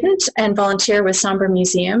summer student and volunteer with Sombra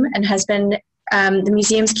Museum and has been the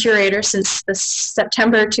museum's curator since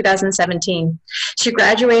September 2017. She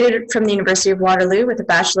graduated from the University of Waterloo with a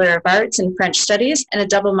Bachelor of Arts in French Studies and a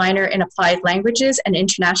double minor in Applied Languages and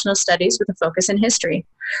International Studies with a focus in history.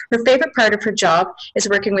 Her favorite part of her job is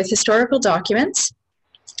working with historical documents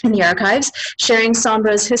in the archives, sharing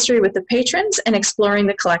Sombra's history with the patrons, and exploring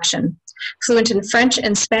the collection. Fluent in French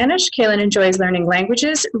and Spanish, Kaylin enjoys learning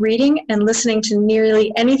languages, reading, and listening to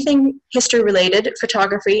nearly anything history-related,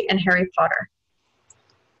 photography, and Harry Potter.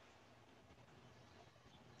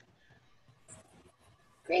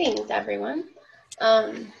 Greetings, everyone.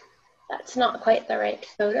 That's not quite the right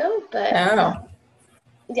photo, but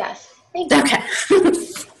yes, thank you. Okay.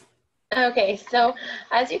 Okay, so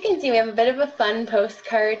as you can see, we have a bit of a fun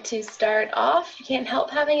postcard to start off. You can't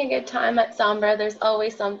help having a good time at Sombra. There's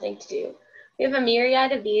always something to do. We have a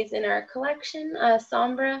myriad of these in our collection.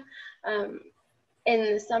 Sombra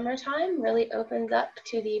in the summertime really opens up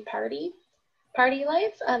to the party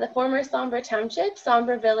life. The former Sombra Township,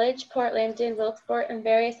 Sombra Village, Port Lambton, Wilkesport, and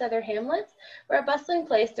various other hamlets were a bustling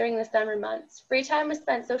place during the summer months. Free time was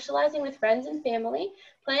spent socializing with friends and family,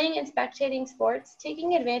 playing and spectating sports,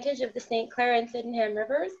 taking advantage of the St. Clair and Sydenham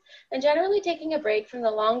rivers, and generally taking a break from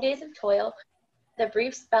the long days of toil, the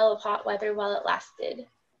brief spell of hot weather while it lasted.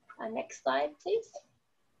 Next slide, please.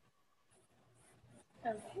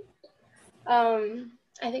 Okay.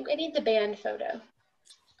 I think I need the band photo.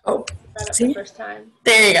 Oh, see? The first time.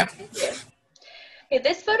 There you go. Thank you. Okay,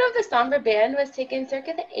 this photo of the Sombra Band was taken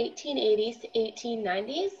circa the 1880s to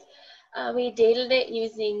 1890s. We dated it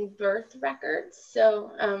using birth records,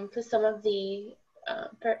 so for some of the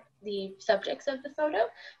subjects of the photo,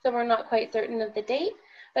 so we're not quite certain of the date.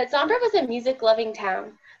 But Sombra was a music-loving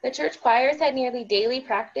town. The church choirs had nearly daily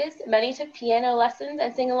practice, many took piano lessons,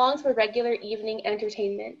 and sing-alongs were regular evening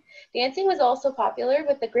entertainment. Dancing was also popular,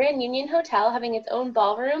 with the Grand Union Hotel having its own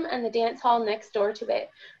ballroom and the dance hall next door to it,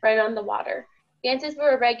 right on the water. Dances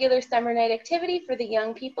were a regular summer night activity for the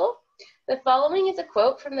young people. The following is a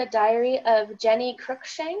quote from the diary of Jenny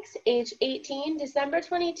Crookshanks, age 18, December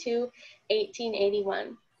 22,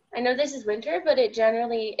 1881. I know this is winter, but it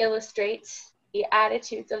generally illustrates the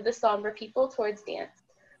attitudes of the Sombra people towards dance.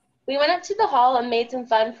 We went up to the hall and made some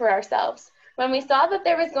fun for ourselves. When we saw that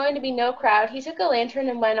there was going to be no crowd, he took a lantern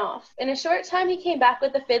and went off. In a short time, he came back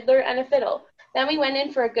with a fiddler and a fiddle. Then we went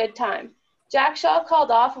in for a good time. Jack Shaw called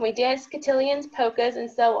off, and we danced cotillions, polkas, and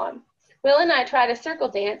so on. Will and I tried a circle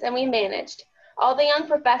dance, and we managed. All the young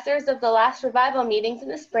professors of the last revival meetings in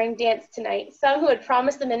the spring danced tonight, some who had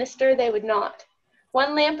promised the minister they would not.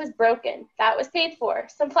 One lamp was broken. That was paid for.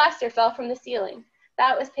 Some plaster fell from the ceiling.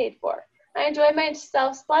 That was paid for. I enjoyed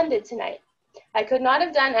myself splendid tonight. I could not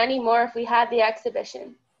have done any more if we had the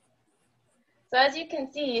exhibition. So as you can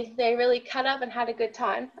see, they really cut up and had a good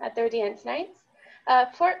time at their dance nights.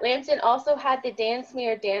 Port Lambton also had the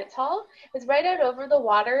Dansmere Dance Hall. It was right out over the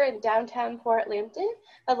water in downtown Port Lambton.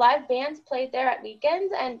 The live bands played there at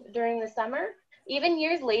weekends and during the summer. Even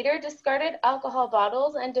years later, discarded alcohol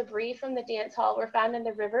bottles and debris from the dance hall were found in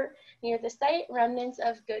the river near the site, remnants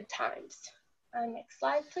of good times. Next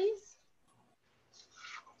slide, please.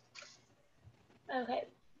 Okay.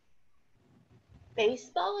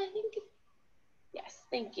 Baseball, I think. Yes,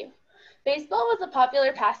 thank you. Baseball was a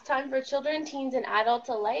popular pastime for children, teens, and adults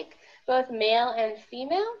alike, both male and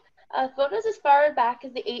female. Photos as far back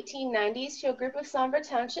as the 1890s show a group of Sombra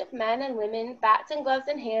Township men and women, bats and gloves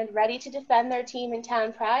in hand, ready to defend their team in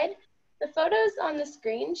town pride. The photos on the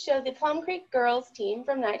screen show the Plum Creek girls team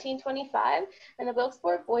from 1925 and the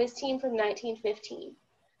Wilkesport boys team from 1915.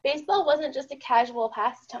 Baseball wasn't just a casual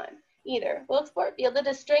pastime either. Wilkesport fielded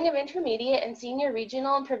a string of intermediate and senior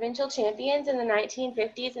regional and provincial champions in the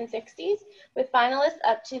 1950s and 60s, with finalists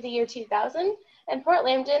up to the year 2000, and Port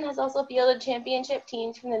Lambton has also fielded championship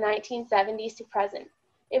teams from the 1970s to present.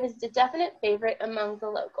 It was a definite favorite among the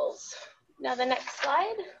locals. Now the next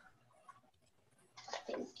slide.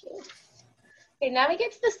 Thank you. Okay, now we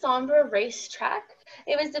get to the Sombra racetrack.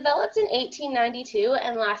 It was developed in 1892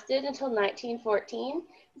 and lasted until 1914.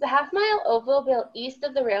 It's a half-mile oval built east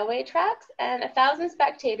of the railway tracks, and 1,000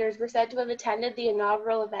 spectators were said to have attended the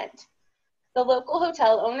inaugural event. The local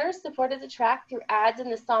hotel owners supported the track through ads in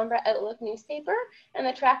the Sombra Outlook newspaper and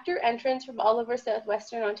the tractor entrants from all over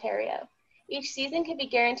southwestern Ontario. Each season could be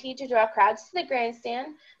guaranteed to draw crowds to the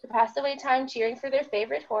grandstand to pass away time cheering for their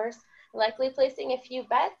favorite horse, likely placing a few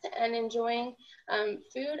bets and enjoying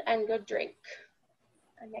food and good drink.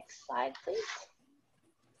 Next slide, please.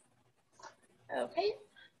 Okay,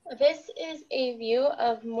 this is a view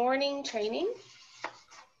of morning training.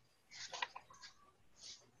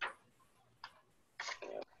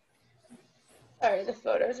 Sorry, the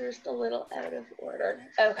photos are just a little out of order.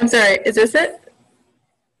 Okay. I'm sorry, is this it?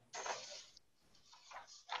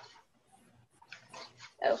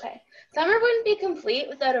 Okay. Summer wouldn't be complete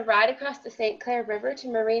without a ride across the St. Clair River to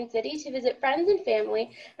Marine City to visit friends and family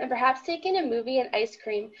and perhaps take in a movie and ice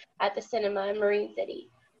cream at the cinema in Marine City.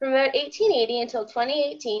 From about 1880 until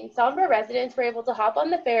 2018, Sombra residents were able to hop on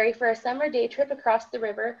the ferry for a summer day trip across the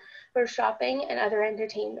river for shopping and other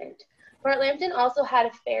entertainment. Port Lambton also had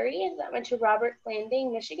a ferry that went to Roberts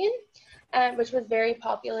Landing, Michigan, which was very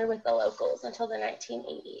popular with the locals until the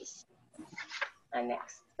 1980s.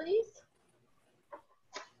 Next, please.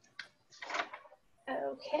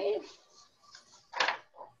 Okay.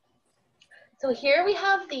 So here we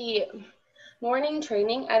have the morning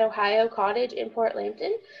training at Ohio Cottage in Port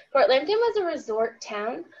Lambton. Port Lambton was a resort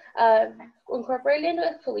town incorporated into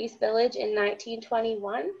a police village in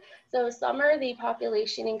 1921. So summer, the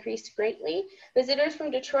population increased greatly. Visitors from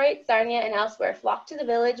Detroit, Sarnia, and elsewhere flocked to the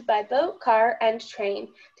village by boat, car, and train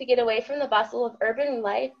to get away from the bustle of urban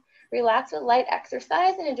life, relax with light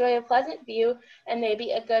exercise, and enjoy a pleasant view and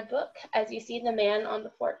maybe a good book, as you see the man on the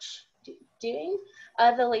porch doing.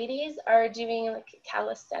 The ladies are doing like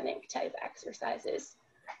calisthenic type exercises.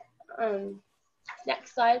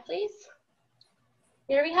 Next slide, please.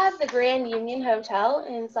 Here we have the Grand Union Hotel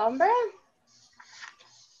in Sombra.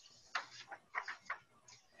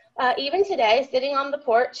 Even today, sitting on the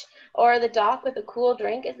porch or the dock with a cool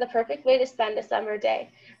drink is the perfect way to spend a summer day.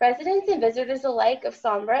 Residents and visitors alike of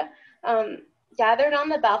Sombra gathered on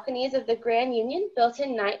the balconies of the Grand Union, built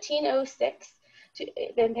in 1906.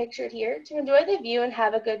 been pictured here, to enjoy the view and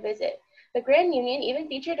have a good visit. The Grand Union even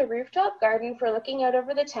featured a rooftop garden for looking out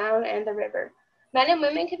over the town and the river. Men and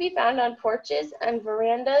women could be found on porches and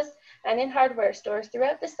verandas and in hardware stores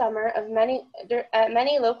throughout the summer at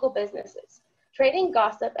many local businesses, trading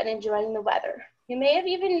gossip and enjoying the weather. You may have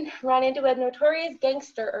even run into a notorious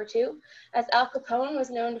gangster or two, as Al Capone was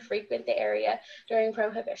known to frequent the area during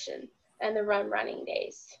Prohibition and the rum running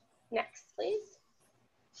days. Next, please.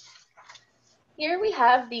 Here we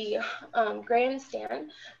have the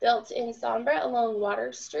grandstand built in Sombra along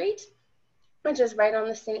Water Street, which is right on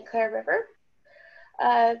the St. Clair River.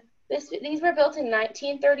 These were built in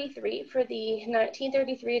 1933 for the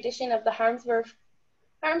 1933 edition of the Harmsworth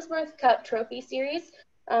Cup Trophy Series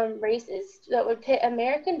races that would pit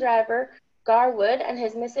American driver Garwood and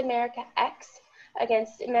his Miss America X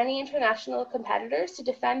against many international competitors to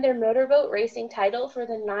defend their motorboat racing title for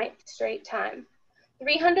the 9th straight time.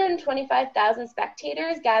 325,000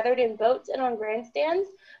 spectators gathered in boats and on grandstands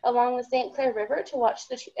along the St. Clair River to watch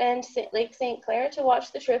Lake St. Clair to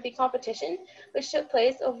watch the trophy competition, which took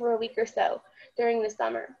place over a week or so during the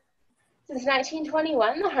summer. Since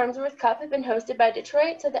 1921, the Harmsworth Cup had been hosted by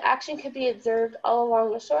Detroit, so the action could be observed all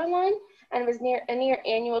along the shoreline and was a near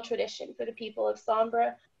annual tradition for the people of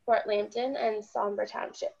Sombra, Port Lambton, and Sombra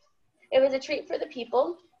Township. It was a treat for the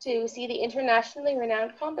people to see the internationally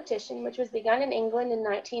renowned competition, which was begun in England in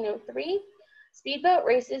 1903. Speedboat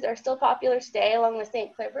races are still popular today along the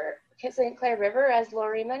St. Clair River, as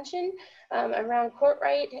Laurie mentioned, around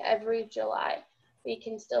Courtright every July. We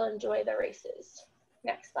can still enjoy the races.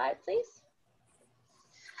 Next slide, please.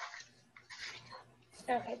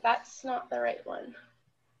 Okay, that's not the right one.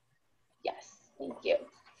 Yes, thank you.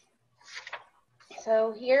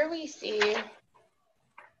 So here we see,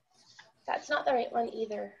 that's not the right one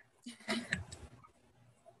either.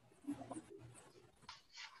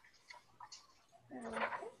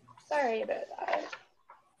 Sorry about that.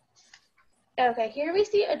 Okay, here we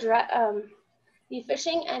see the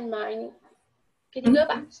fishing and mining. Can you go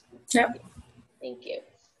back? Yep. Thank you.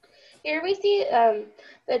 Here we see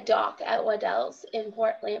the dock at Waddell's in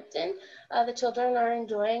Port Lambton. The children are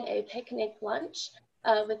enjoying a picnic lunch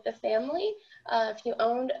with the family. If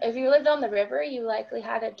you lived on the river, you likely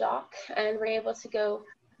had a dock and were able to go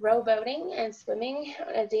rowboating and swimming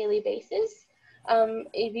on a daily basis.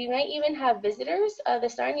 If you might even have visitors, the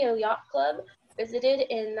Sarnia Yacht Club visited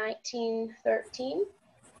in 1913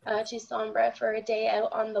 to Sombra for a day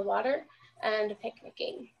out on the water and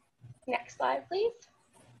picnicking. Next slide, please.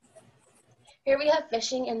 Here we have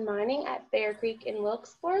fishing and mining at Bear Creek in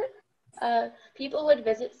Wilkesport. People would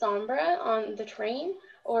visit Sombra on the train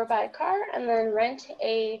or by car and then rent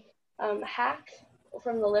a hack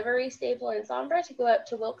from the livery stable in Sombra to go out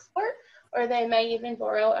to Wilkesport, or they may even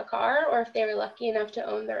borrow a car, or if they were lucky enough to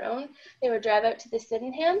own their own, they would drive out to the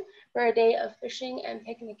Sydenham for a day of fishing and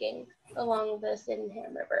picnicking along the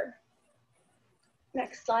Sydenham River.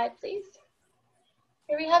 Next slide, please.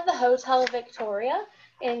 Here we have the Hotel Victoria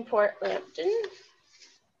in Port Lambton.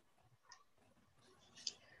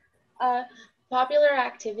 Popular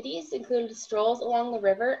activities included strolls along the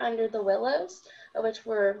river under the willows, which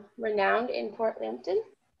were renowned in Port Lambton.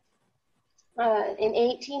 In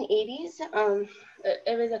 1880s,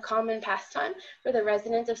 it was a common pastime for the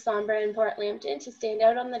residents of Sombra and Port Lambton to stand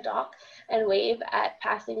out on the dock and wave at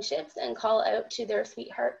passing ships and call out to their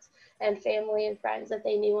sweethearts and family and friends that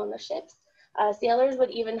they knew on the ships. Sailors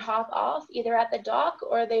would even hop off either at the dock,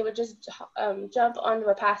 or they would just jump onto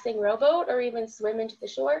a passing rowboat or even swim into the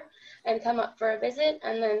shore and come up for a visit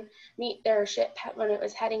and then meet their ship when it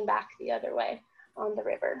was heading back the other way on the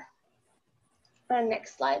river.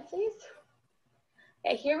 Next slide, please.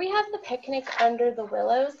 Okay, here we have the picnic under the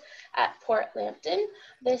willows at Port Lambton.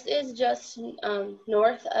 This is just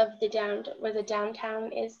north of where the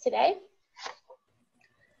downtown is today.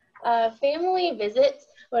 Family visits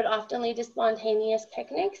would often lead to spontaneous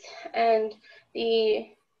picnics, and the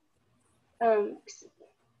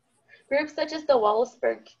groups such as the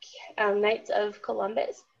Wallaceburg Knights of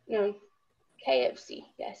Columbus, KFC,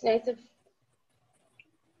 yes, I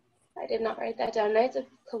did not write that down, Knights of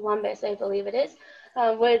Columbus, I believe it is,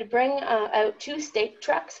 would bring out 2 steak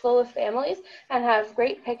trucks full of families and have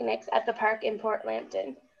great picnics at the park in Port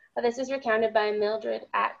Lambton. This is recounted by Mildred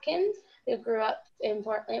Atkins, who grew up in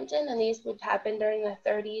Port Lambton, and these would happen during the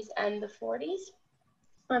 30s and the 40s.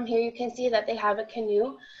 Here you can see that they have a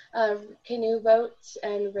canoe boats,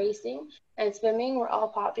 and racing and swimming were all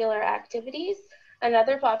popular activities.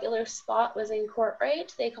 Another popular spot was in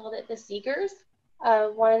Courtright. They called it the Seegers.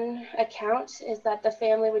 One account is that the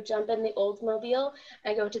family would jump in the Oldsmobile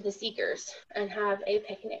and go to the Seegers and have a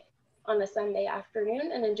picnic on a Sunday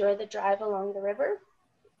afternoon and enjoy the drive along the river.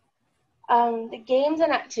 The games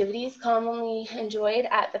and activities commonly enjoyed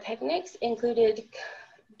at the picnics included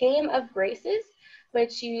game of braces,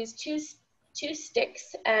 which used two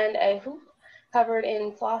sticks and a hoop covered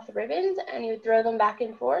in cloth ribbons, and you would throw them back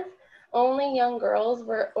and forth. Only young girls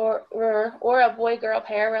or a boy-girl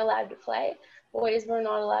pair were allowed to play. Boys were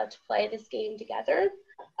not allowed to play this game together.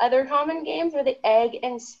 Other common games were the egg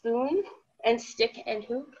and spoon and stick and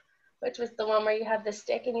hoop, which was the one where you have the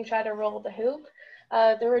stick and you try to roll the hoop.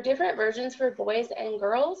 There were different versions for boys and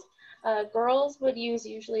girls. Girls would use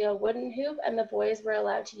usually a wooden hoop, and the boys were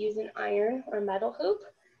allowed to use an iron or metal hoop.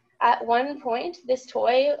 At one point, this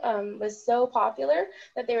toy was so popular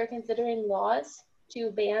that they were considering laws to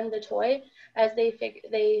ban the toy, as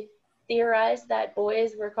they theorized that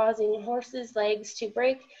boys were causing horses' legs to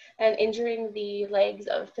break and injuring the legs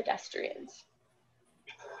of pedestrians.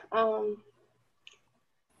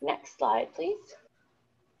 Next slide, please.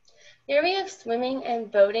 Here we have swimming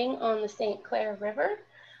and boating on the St. Clair River.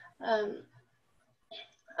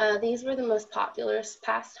 These were the most popular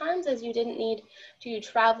pastimes, as you didn't need to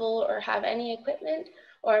travel or have any equipment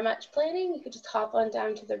or much planning. You could just hop on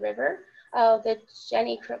down to the river. The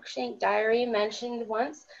Jenny Cruikshank diary mentioned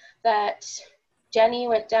once that Jenny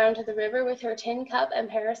went down to the river with her tin cup and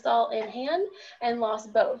parasol in hand and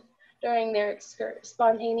lost both during their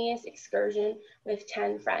spontaneous excursion with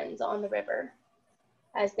 10 friends on the river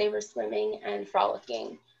as they were swimming and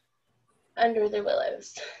frolicking under the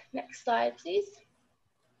willows. Next slide, please.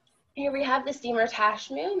 Here we have the steamer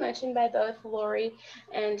Tashmoo, mentioned by both Lori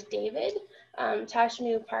and David.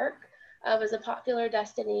 Tashmoo Park was a popular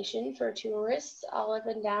destination for tourists all up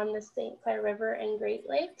and down the St. Clair River and Great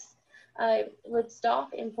Lakes. It would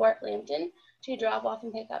stop in Port Lambton to drop off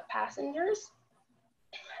and pick up passengers,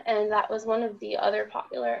 and that was one of the other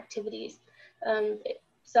popular activities.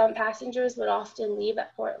 Some passengers would often leave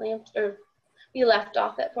at Port Lambton, or be left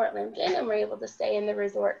off at Port Lambton, and were able to stay in the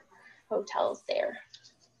resort hotels there.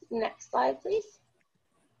 Next slide, please.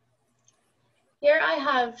 Here I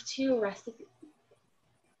have two recipes.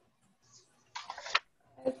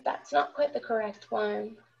 That's not quite the correct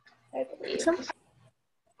one, I believe.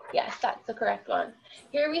 Yes, that's the correct one.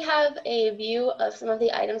 Here we have a view of some of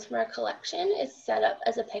the items from our collection. It's set up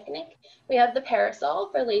as a picnic. We have the parasol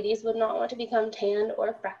for ladies who would not want to become tanned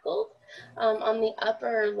or freckled. On the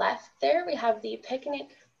upper left there, we have the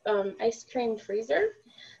picnic ice cream freezer.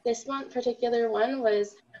 This particular one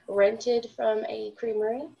was rented from a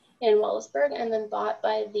creamery in Wallaceburg and then bought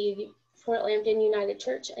by the Fort Lambton United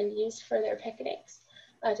Church and used for their picnics.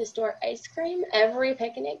 To store ice cream. Every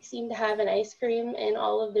picnic seemed to have an ice cream in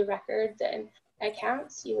all of the records and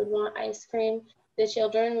accounts. You would want ice cream. The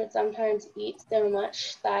children would sometimes eat so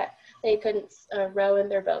much that they couldn't row in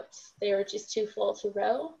their boats. They were just too full to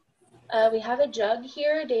row. We have a jug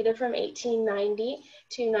here dated from 1890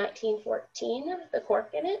 to 1914, the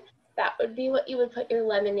cork in it. That would be what you would put your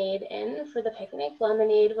lemonade in for the picnic.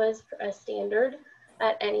 Lemonade was a standard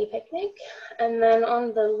at any picnic. And then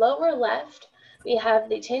on the lower left, we have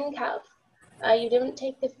the tin cup. You didn't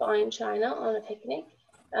take the fine china on a picnic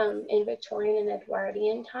in Victorian and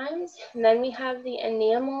Edwardian times. And then we have the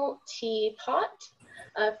enamel tea pot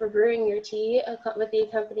for brewing your tea with the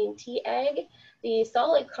accompanying tea egg, the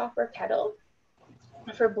solid copper kettle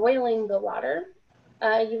for boiling the water.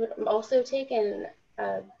 You would also take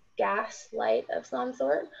a gas light of some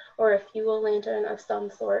sort or a fuel lantern of some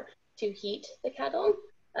sort to heat the kettle.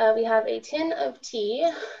 We have a tin of tea,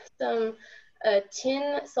 some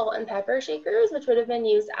tin salt and pepper shakers, which would have been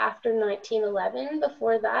used after 1911.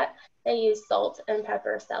 Before that, they used salt and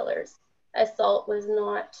pepper cellars, as salt was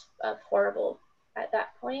not pourable at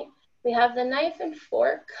that point. We have the knife and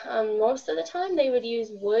fork. Most of the time, they would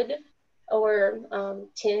use wood or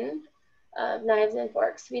tin knives and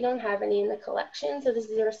forks. We don't have any in the collection, so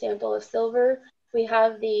this is our sample of silver. We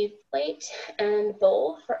have the plate and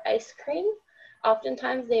bowl for ice cream.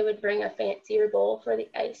 Oftentimes, they would bring a fancier bowl for the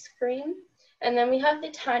ice cream. And then we have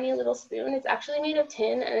the tiny little spoon. It's actually made of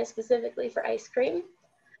tin and is specifically for ice cream.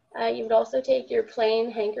 You would also take your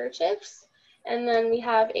plain handkerchiefs. And then we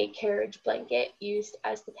have a carriage blanket used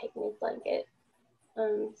as the picnic blanket.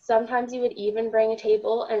 Sometimes you would even bring a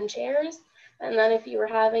table and chairs. And then if you were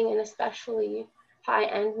having an especially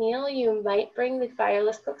high-end meal, you might bring the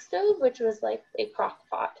fireless cook stove, which was like a crock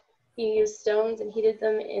pot. You used stones and heated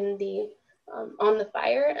them in the on the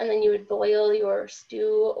fire, and then you would boil your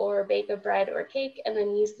stew or bake a bread or cake and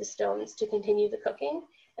then use the stones to continue the cooking.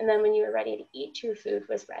 And then when you were ready to eat, your food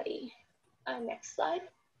was ready. Next slide.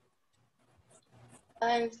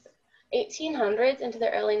 1800s into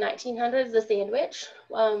the early 1900s, the sandwich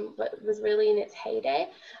was really in its heyday.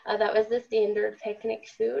 That was the standard picnic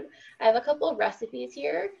food. I have a couple of recipes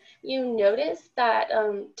here. You notice that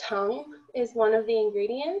tongue is one of the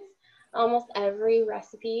ingredients. Almost every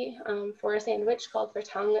recipe for a sandwich called for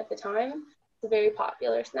tongue at the time. It's a very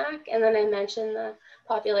popular snack. And then I mentioned the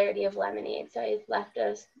popularity of lemonade. So I left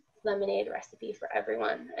a lemonade recipe for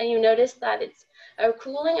everyone. And you notice that it's a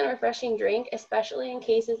cooling and refreshing drink, especially in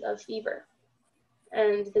cases of fever.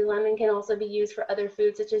 And the lemon can also be used for other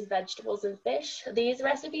foods such as vegetables and fish. These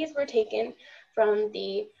recipes were taken from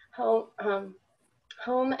the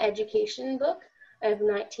home education book of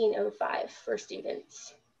 1905 for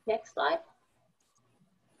students. Next slide.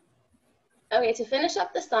 Okay, to finish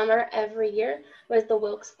up the summer every year was the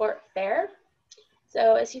Wilkesport Fair.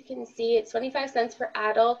 So as you can see, it's 25 cents for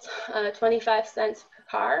adults, 25 cents per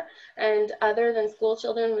car, and other than school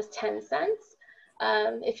children was 10 cents.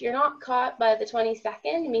 If you're not caught by the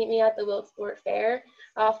 22nd, meet me at the Wilkesport Fair.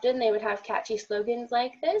 Often they would have catchy slogans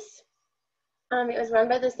like this. It was run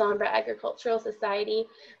by the Sombra Agricultural Society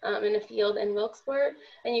in a field in Wilkesport,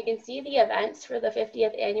 and you can see the events for the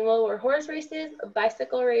 50th annual were horse races,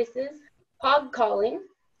 bicycle races, hog calling,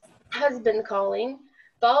 husband calling,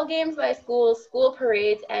 ball games by schools, school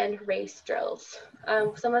parades, and race drills.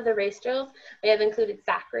 Some of the race drills may have included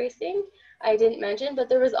sack racing. I didn't mention, but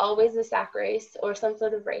there was always a sack race or some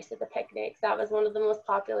sort of race at the picnics. That was one of the most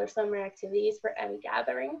popular summer activities for any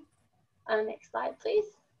gathering. Next slide, please.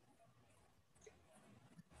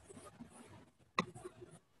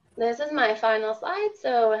 This is my final slide.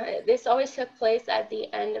 So this always took place at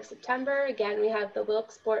the end of September. Again, we have the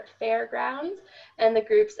Wilkesport Fairgrounds and the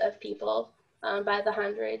groups of people by the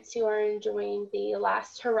hundreds who are enjoying the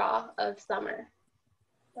last hurrah of summer.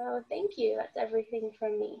 So thank you. That's everything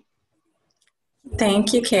from me.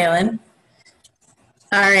 Thank you, Kaylin.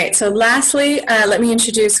 All right, so lastly, let me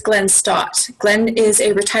introduce Glenn Stott. Glenn is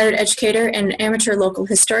a retired educator and amateur local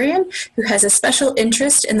historian who has a special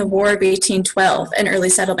interest in the War of 1812 and early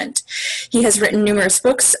settlement. He has written numerous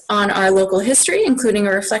books on our local history, including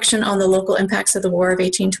a reflection on the local impacts of the War of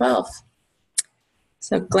 1812.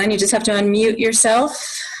 So Glenn, you just have to unmute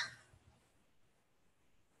yourself.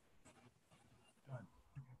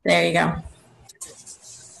 There you go.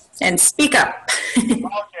 And speak up. Okay,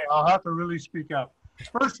 I'll have to really speak up.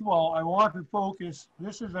 First of all, I want to focus,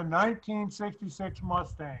 this is a 1966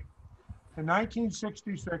 Mustang. The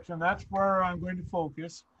 1966, and that's where I'm going to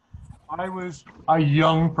focus. I was a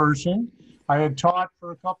young person. I had taught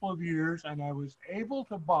for a couple of years, and I was able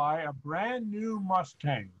to buy a brand new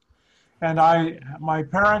Mustang. And my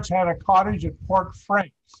parents had a cottage at Port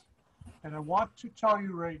Franks. And I want to tell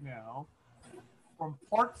you right now, from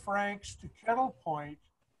Port Franks to Kettle Point,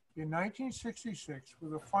 in 1966 were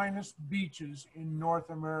the finest beaches in North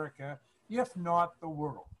America, if not the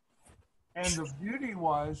world. And the beauty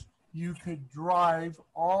was you could drive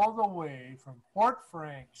all the way from Port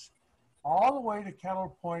Franks all the way to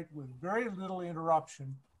Kettle Point with very little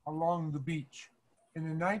interruption along the beach. In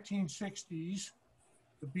the 1960s,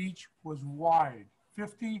 the beach was wide,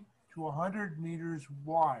 50 to 100 meters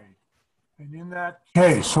wide. And in that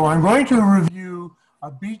case, so I'm going to review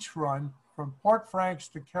a beach run from Port Franks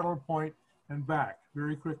to Kettle Point and back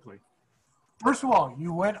very quickly. First of all,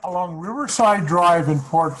 you went along Riverside Drive in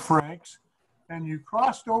Port Franks and you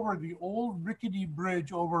crossed over the old rickety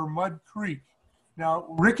bridge over Mud Creek. Now,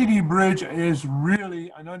 rickety bridge is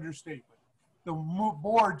really an understatement. The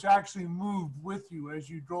boards actually moved with you as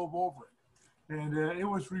you drove over it. And it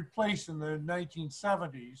was replaced in the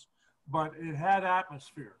 1970s, but it had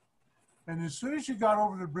atmosphere. And as soon as you got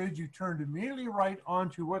over the bridge, you turned immediately right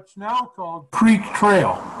onto what's now called Creek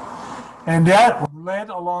Trail. And that led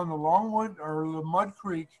along the Longwood or the Mud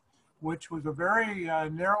Creek, which was a very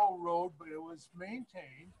narrow road, but it was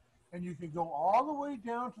maintained. And you could go all the way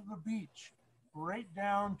down to the beach, right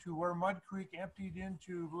down to where Mud Creek emptied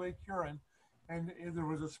into Lake Huron. And there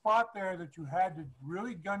was a spot there that you had to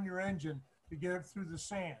really gun your engine to get it through the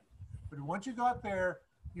sand. But once you got there,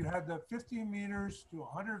 you had the 50 meters to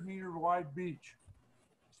 100 meter wide beach.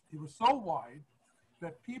 It was so wide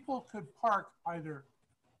that people could park either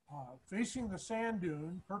facing the sand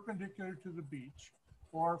dune perpendicular to the beach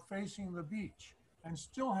or facing the beach, and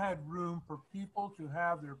still had room for people to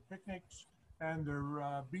have their picnics and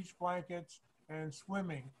their beach blankets and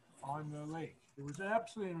swimming on the lake. It was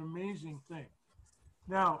absolutely an amazing thing.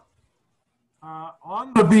 Now,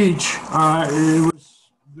 on the beach,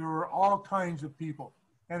 there were all kinds of people.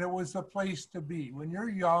 And it was the place to be. When you're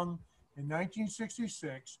young, in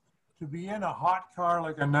 1966, to be in a hot car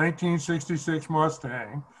like a 1966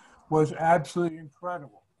 Mustang was absolutely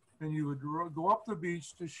incredible. and you would go up the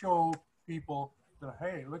beach to show people that,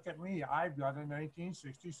 hey, look at me, I've got a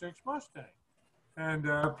 1966 Mustang. And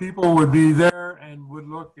people would be there and would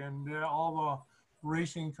look, and all the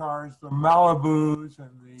racing cars, the Malibus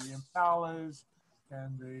and the Impalas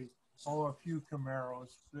and a few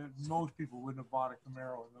Camaros. Most people wouldn't have bought a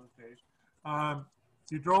Camaro in those days.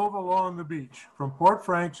 You drove along the beach from Port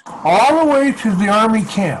Franks all the way to the Army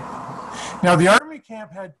camp. Now, the Army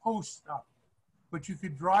camp had posts up, but you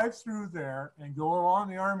could drive through there and go along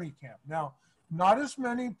the Army camp. Now, not as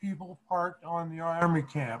many people parked on the Army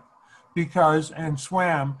camp and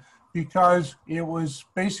swam because it was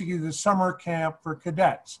basically the summer camp for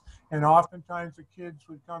cadets. And oftentimes the kids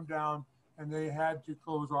would come down and they had to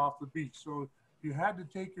close off the beach. So you had to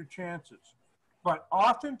take your chances. But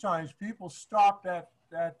oftentimes people stopped at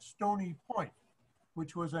Stony Point,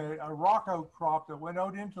 which was a rock outcrop that went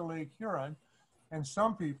out into Lake Huron. And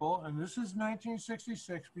some people, and this is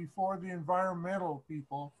 1966, before the environmental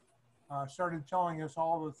people started telling us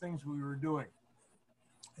all the things we were doing.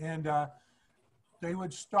 And they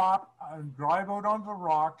would stop and drive out on the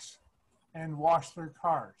rocks and wash their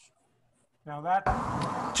cars. Now that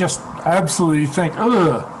just absolutely think,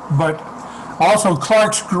 ugh. But also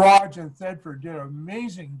Clark's Garage in Thedford did an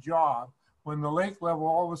amazing job when the lake level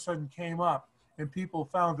all of a sudden came up and people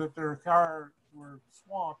found that their cars were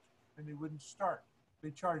swamped and they wouldn't start. They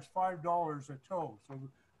charged $5 a tow. So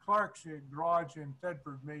Clark's Garage in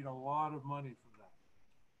Thedford made a lot of money from that.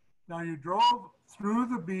 Now you drove through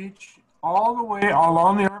the beach all the way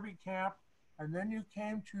along the Army camp, and then you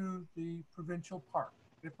came to the provincial park,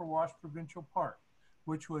 Ipperwash Provincial Park,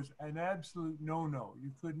 which was an absolute no-no.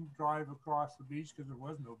 You couldn't drive across the beach because there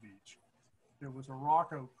was no beach. There was a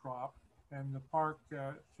rock outcrop, and the park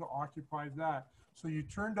occupied that. So you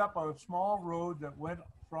turned up a small road that went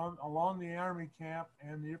from along the Army camp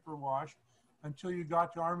and the Ipperwash until you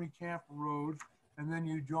got to Army Camp Road, and then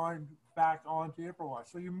you joined back onto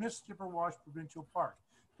Ipperwash. So you missed Ipperwash Provincial Park.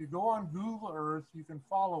 If you go on Google Earth, you can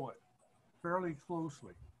follow it fairly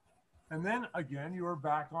closely. And then again, you were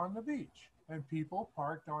back on the beach, and people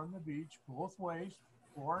parked on the beach both ways,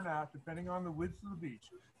 fore and aft, depending on the width of the beach.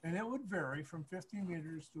 And it would vary from 50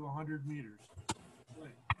 meters to 100 meters.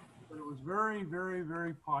 But it was very, very,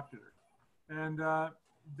 very popular. And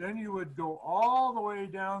then you would go all the way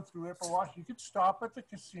down through Ipperwash. You could stop at the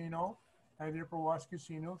casino, at Ipperwash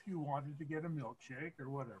Casino, if you wanted to get a milkshake or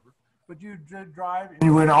whatever. But you did drive, and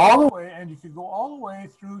you went all the way, and you could go all the way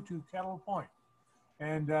through to Kettle Point.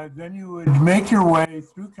 And then you would make your way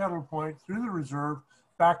through Kettle Point, through the reserve,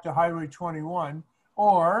 back to Highway 21.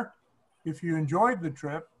 Or if you enjoyed the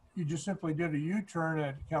trip, you just simply did a U-turn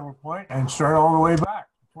at Kettle Point and start all the way back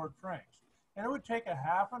to Port Franks. And it would take a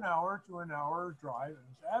half an hour to an hour drive. It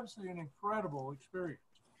was absolutely an incredible experience.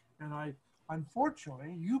 And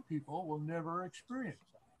unfortunately, you people will never experience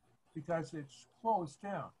that because it's closed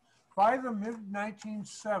down. By the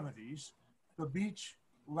mid-1970s, the beach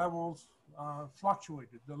levels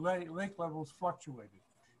fluctuated. The lake levels fluctuated.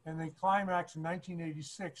 And they climaxed in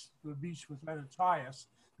 1986. The beach was at its highest.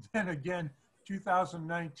 Then again,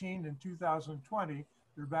 2019 and 2020,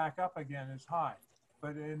 they're back up again as high.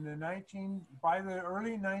 But by the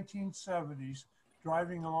early 1970s,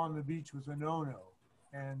 driving along the beach was a no-no,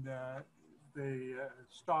 and they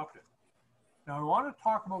stopped it. Now I want to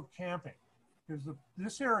talk about camping, because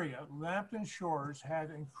this area, Lambton Shores, had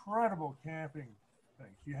incredible camping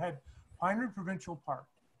things. You had Pinery Provincial Park,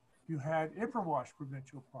 you had Ipperwash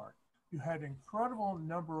Provincial Park, you had incredible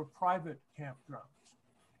number of private campgrounds.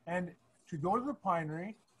 And to go to the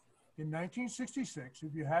Pinery in 1966,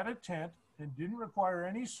 if you had a tent and didn't require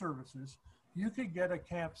any services, you could get a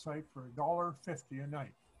campsite for $1.50 a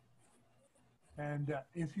night. And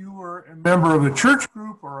if you were a member of a church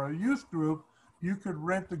group or a youth group, you could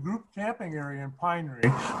rent the group camping area in Pinery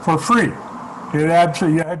for free. You had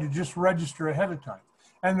to just register ahead of time.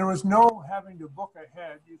 And there was no having to book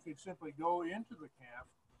ahead. You could simply go into the camp.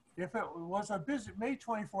 If it was a busy, May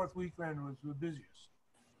 24th weekend was the busiest.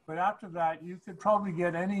 But after that, you could probably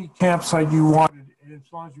get any campsite you wanted as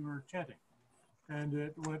long as you were tenting. And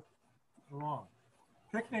it went along.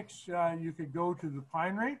 Picnics, you could go to the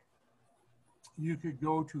Pinery. You could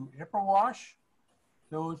go to Ipperwash.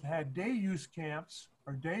 Those had day use camps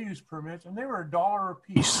or day use permits, and they were $1 a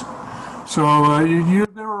piece. So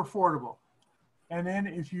they were affordable. And then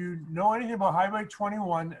if you know anything about Highway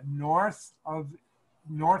 21 north of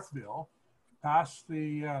Northville, past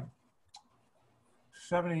the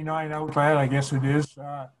 79 outlet, I guess it is,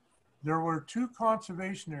 there were two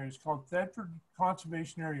conservation areas called Thedford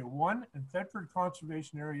Conservation Area 1 and Thedford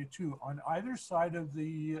Conservation Area 2 on either side of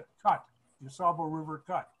the cut, the Sabo River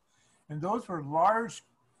cut. And those were large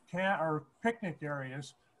picnic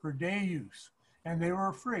areas for day use, and they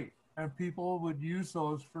were free, and people would use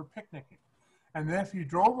those for picnicking. And then if you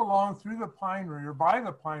drove along through the pinery or by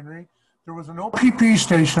the pinery, there was an OPP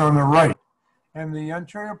station on the right, and the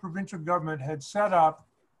Ontario provincial government had set up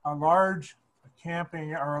a large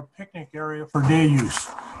camping or a picnic area for day use,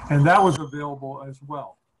 and that was available as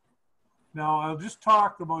well. Now I'll just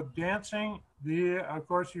talk about dancing. Of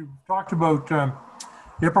course, you talked about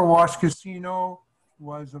Ipperwash Casino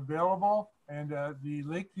was available, and the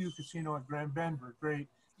Lakeview Casino at Grand Bend were great.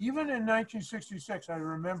 Even in 1966, I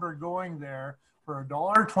remember going there for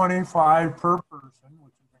 $1.25 per person,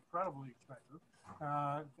 which is incredibly expensive,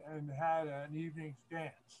 and had an evening's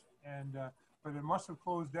dance. And but it must have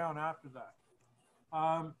closed down after that.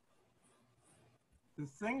 The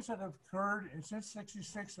things that have occurred since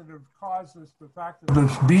 '66 that have caused this, the fact that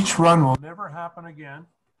this beach run will never happen again,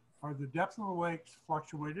 are the depth of the lakes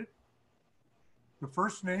fluctuated, the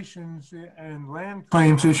First Nations and land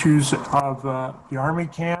claims issues of the Army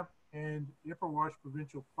camp and Ipperwash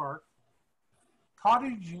Provincial Park,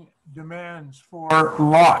 cottage demands for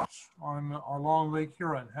lots along Lake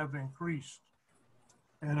Huron have increased,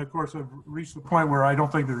 and of course have reached the point where I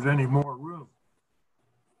don't think there's any more room.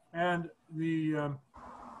 And the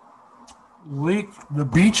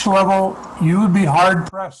beach level, you would be hard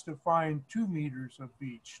pressed to find 2 meters of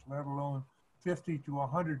beach, let alone 50 to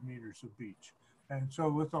 100 meters of beach. And so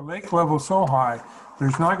with the lake level so high,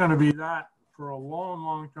 there's not going to be that for a long,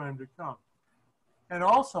 long time to come. And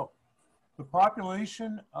also, the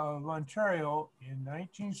population of Ontario in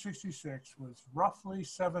 1966 was roughly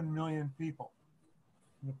 7 million people.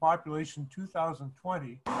 And the population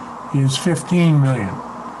 2020 is 15 million.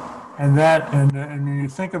 And that, and when you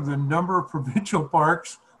think of the number of provincial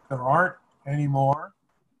parks that aren't anymore,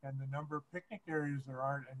 and the number of picnic areas that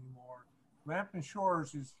aren't anymore, Lambton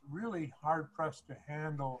Shores is really hard pressed to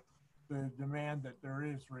handle the demand that there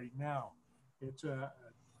is right now.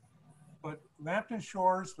 But Lambton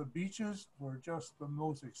Shores, the beaches were just the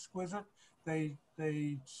most exquisite. They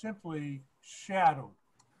simply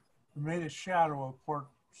made a shadow of Port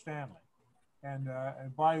Stanley. And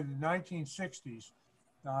by the 1960s,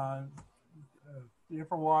 the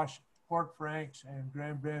Ipperwash, Port Franks, and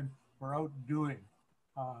Grand Bend were outdoing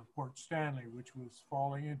Port Stanley, which was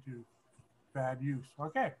falling into bad use.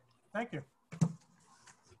 Okay, thank you.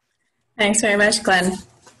 Thanks very much, Glenn.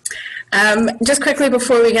 Just quickly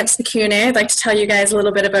before we get to the Q&A, I'd like to tell you guys a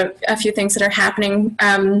little bit about a few things that are happening.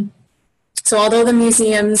 So although the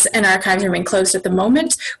museums and archives remain closed at the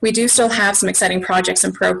moment, we do still have some exciting projects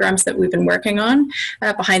and programs that we've been working on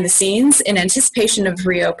behind the scenes in anticipation of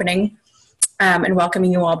reopening and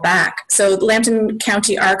welcoming you all back. So the Lambton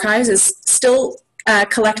County Archives is still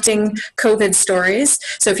collecting COVID stories.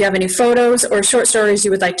 So if you have any photos or short stories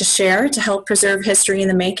you would like to share to help preserve history in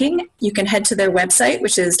the making, you can head to their website,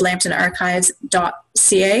 which is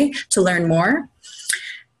lambtonarchives.ca, to learn more.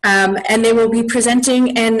 And they will be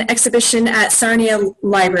presenting an exhibition at Sarnia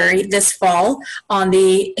Library this fall on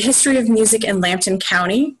the history of music in Lambton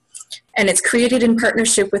County. And it's created in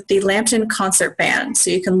partnership with the Lambton Concert Band.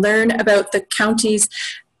 So you can learn about the county's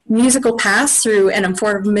musical past through an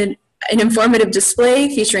informative display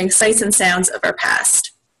featuring sights and sounds of our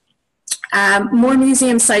past. Moore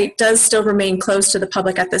Museum site does still remain closed to the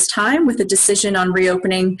public at this time, with a decision on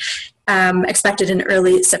reopening expected in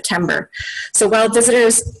early September. So while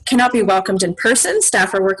visitors cannot be welcomed in person,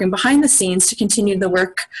 staff are working behind the scenes to continue the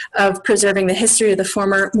work of preserving the history of the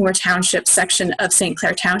former Moore Township section of St.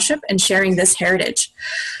 Clair Township and sharing this heritage.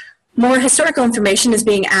 More historical information is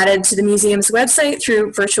being added to the museum's website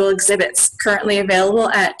through virtual exhibits. Currently available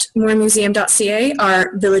at mooremuseum.ca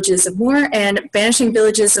are Villages of Moore and Vanishing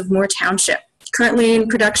Villages of Moore Township. Currently in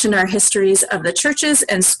production are histories of the churches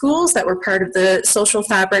and schools that were part of the social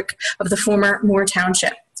fabric of the former Moore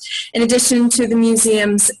Township. In addition to the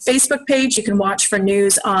museum's Facebook page, you can watch for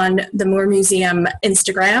news on the Moore Museum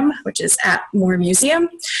Instagram, which is at Moore Museum.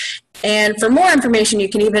 And for more information, you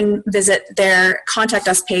can even visit their Contact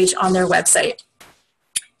Us page on their website.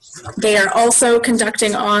 They are also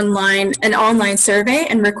conducting an online survey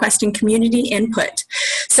and requesting community input.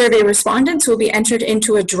 Survey respondents will be entered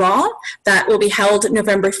into a draw that will be held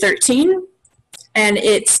November 13, and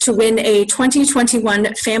it's to win a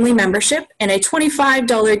 2021 family membership and a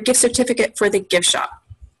 $25 gift certificate for the gift shop.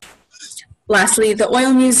 Lastly, the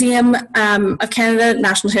Oil Museum of Canada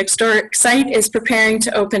National Historic Site is preparing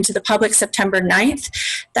to open to the public September 9th.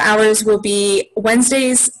 The hours will be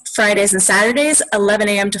Wednesdays, Fridays, and Saturdays, 11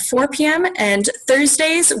 a.m. to 4 p.m., and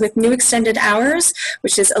Thursdays with new extended hours,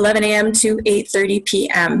 which is 11 a.m. to 8:30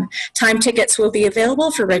 p.m. Time tickets will be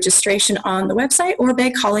available for registration on the website or by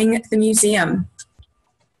calling the museum.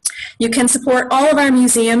 You can support all of our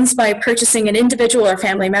museums by purchasing an individual or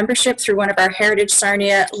family membership through one of our Heritage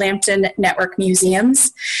Sarnia-Lambton network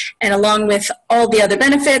museums. And along with all the other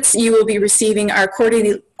benefits, you will be receiving our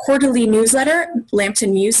quarterly newsletter,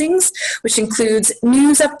 Lambton Musings, which includes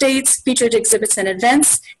news updates, featured exhibits and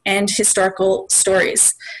events, and historical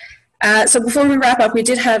stories. So before we wrap up, we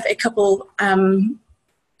did have a couple kind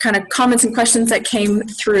of comments and questions that came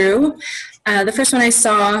through. The first one I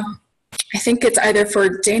saw, I think it's either for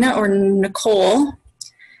Dana or Nicole,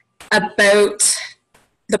 about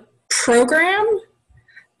the program.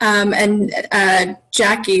 And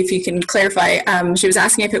Jackie, if you can clarify, she was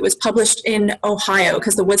asking if it was published in Ohio,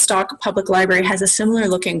 because the Woodstock Public Library has a similar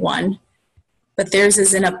looking one, but theirs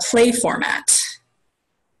is in a play format.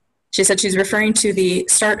 She said she's referring to the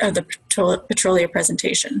start of the Petrolia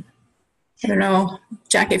presentation. I don't know,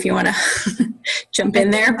 Jackie, if you want to jump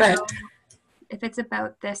in there, but. If it's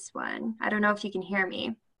about this one, I don't know if you can hear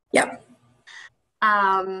me. Yep.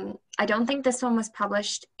 I don't think this one was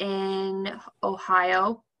published in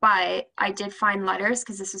Ohio, but I did find letters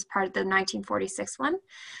because this was part of the 1946 one.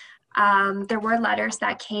 There were letters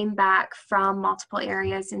that came back from multiple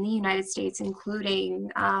areas in the United States, including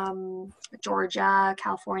Georgia,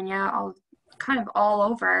 California, kind of all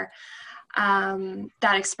over,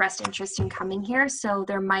 that expressed interest in coming here. So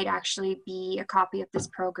there might actually be a copy of this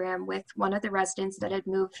program with one of the residents that had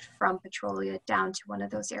moved from Petrolia down to one of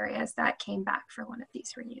those areas that came back for one of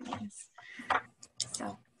these reunions.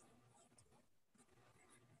 So.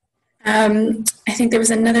 I think there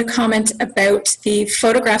was another comment about the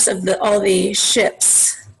photographs of all the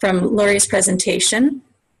ships from Laurie's presentation.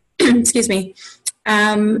 Excuse me.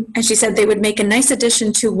 And she said they would make a nice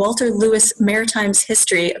addition to Walter Lewis Maritime's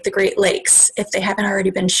history of the Great Lakes if they haven't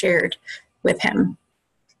already been shared with him.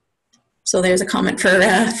 So there's a comment for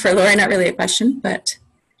Laurie, not really a question, but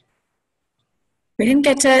we didn't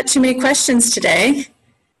get too many questions today.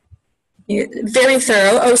 Very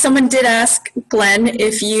thorough. Oh, someone did ask Glenn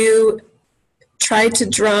if you tried to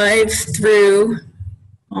drive through,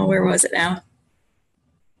 oh, where was it now?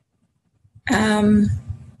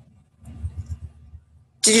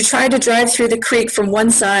 Did you try to drive through the creek from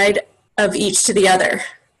one side of each to the other?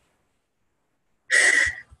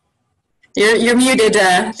 You're muted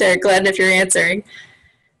there, Glenn, if you're answering.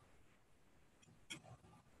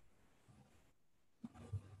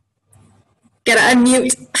 Gotta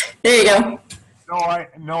unmute. There you go.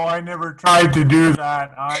 No, I never tried to do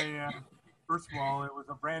that. First of all, it was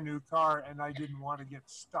a brand new car, and I didn't want to get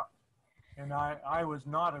stuck. And I was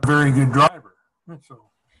not a very good driver, so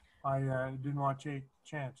I didn't want to take a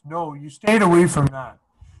chance. No, you stayed away from that.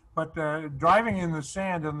 But driving in the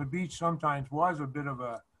sand on the beach sometimes was a bit of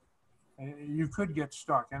you could get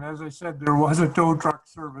stuck. And as I said, there was a tow truck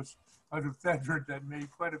service out of Thetford that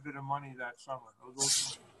made quite a bit of money that summer.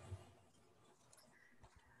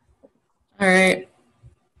 All right.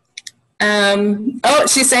 Oh,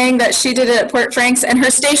 she's saying that she did it at Port Franks and her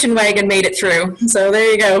station wagon made it through. So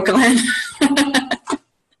there you go, Glenn.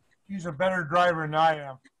 She's a better driver than I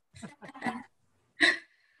All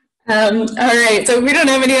am. right, so we don't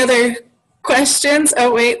have any other questions.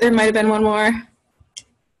 Oh, wait, there might have been one more.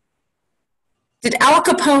 Did Al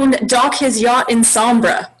Capone dock his yacht in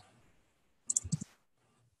Sombra?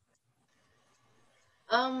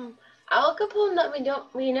 Al Capone,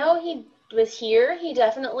 we know he was here. He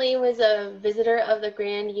definitely was a visitor of the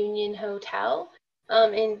Grand Union Hotel.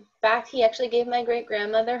 In fact, he actually gave my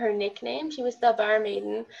great-grandmother her nickname. She was the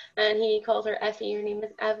barmaiden, and he called her Effie. Her name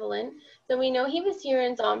was Evelyn. So we know he was here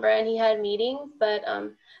in Sombra and he had meetings, but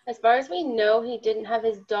as far as we know, he didn't have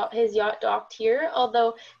his yacht docked here,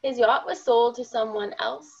 although his yacht was sold to someone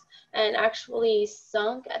else and actually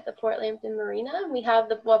sunk at the Port Lambton Marina. We have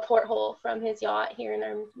the porthole from his yacht here in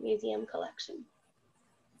our museum collection.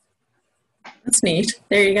 That's neat.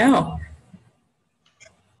 There you go.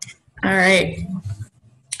 All right.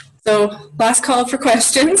 So last call for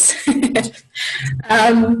questions.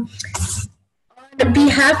 On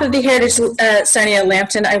behalf of the Heritage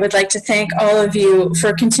Sarnia-Lambton, I would like to thank all of you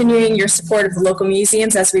for continuing your support of the local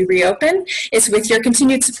museums as we reopen. It's with your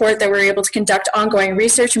continued support that we're able to conduct ongoing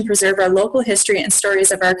research and preserve our local history and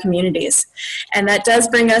stories of our communities. And that does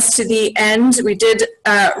bring us to the end. We did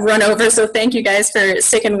run over, so thank you guys for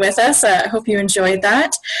sticking with us. I hope you enjoyed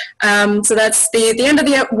that. So that's the end of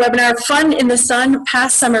the webinar, Fun in the Sun,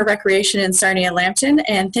 Past Summer Recreation in Sarnia-Lambton.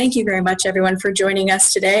 And thank you very much, everyone, for joining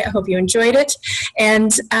us today. I hope you enjoyed it.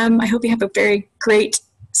 And I hope you have a very great,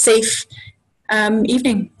 safe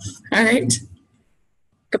evening. All right.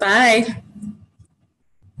 Goodbye.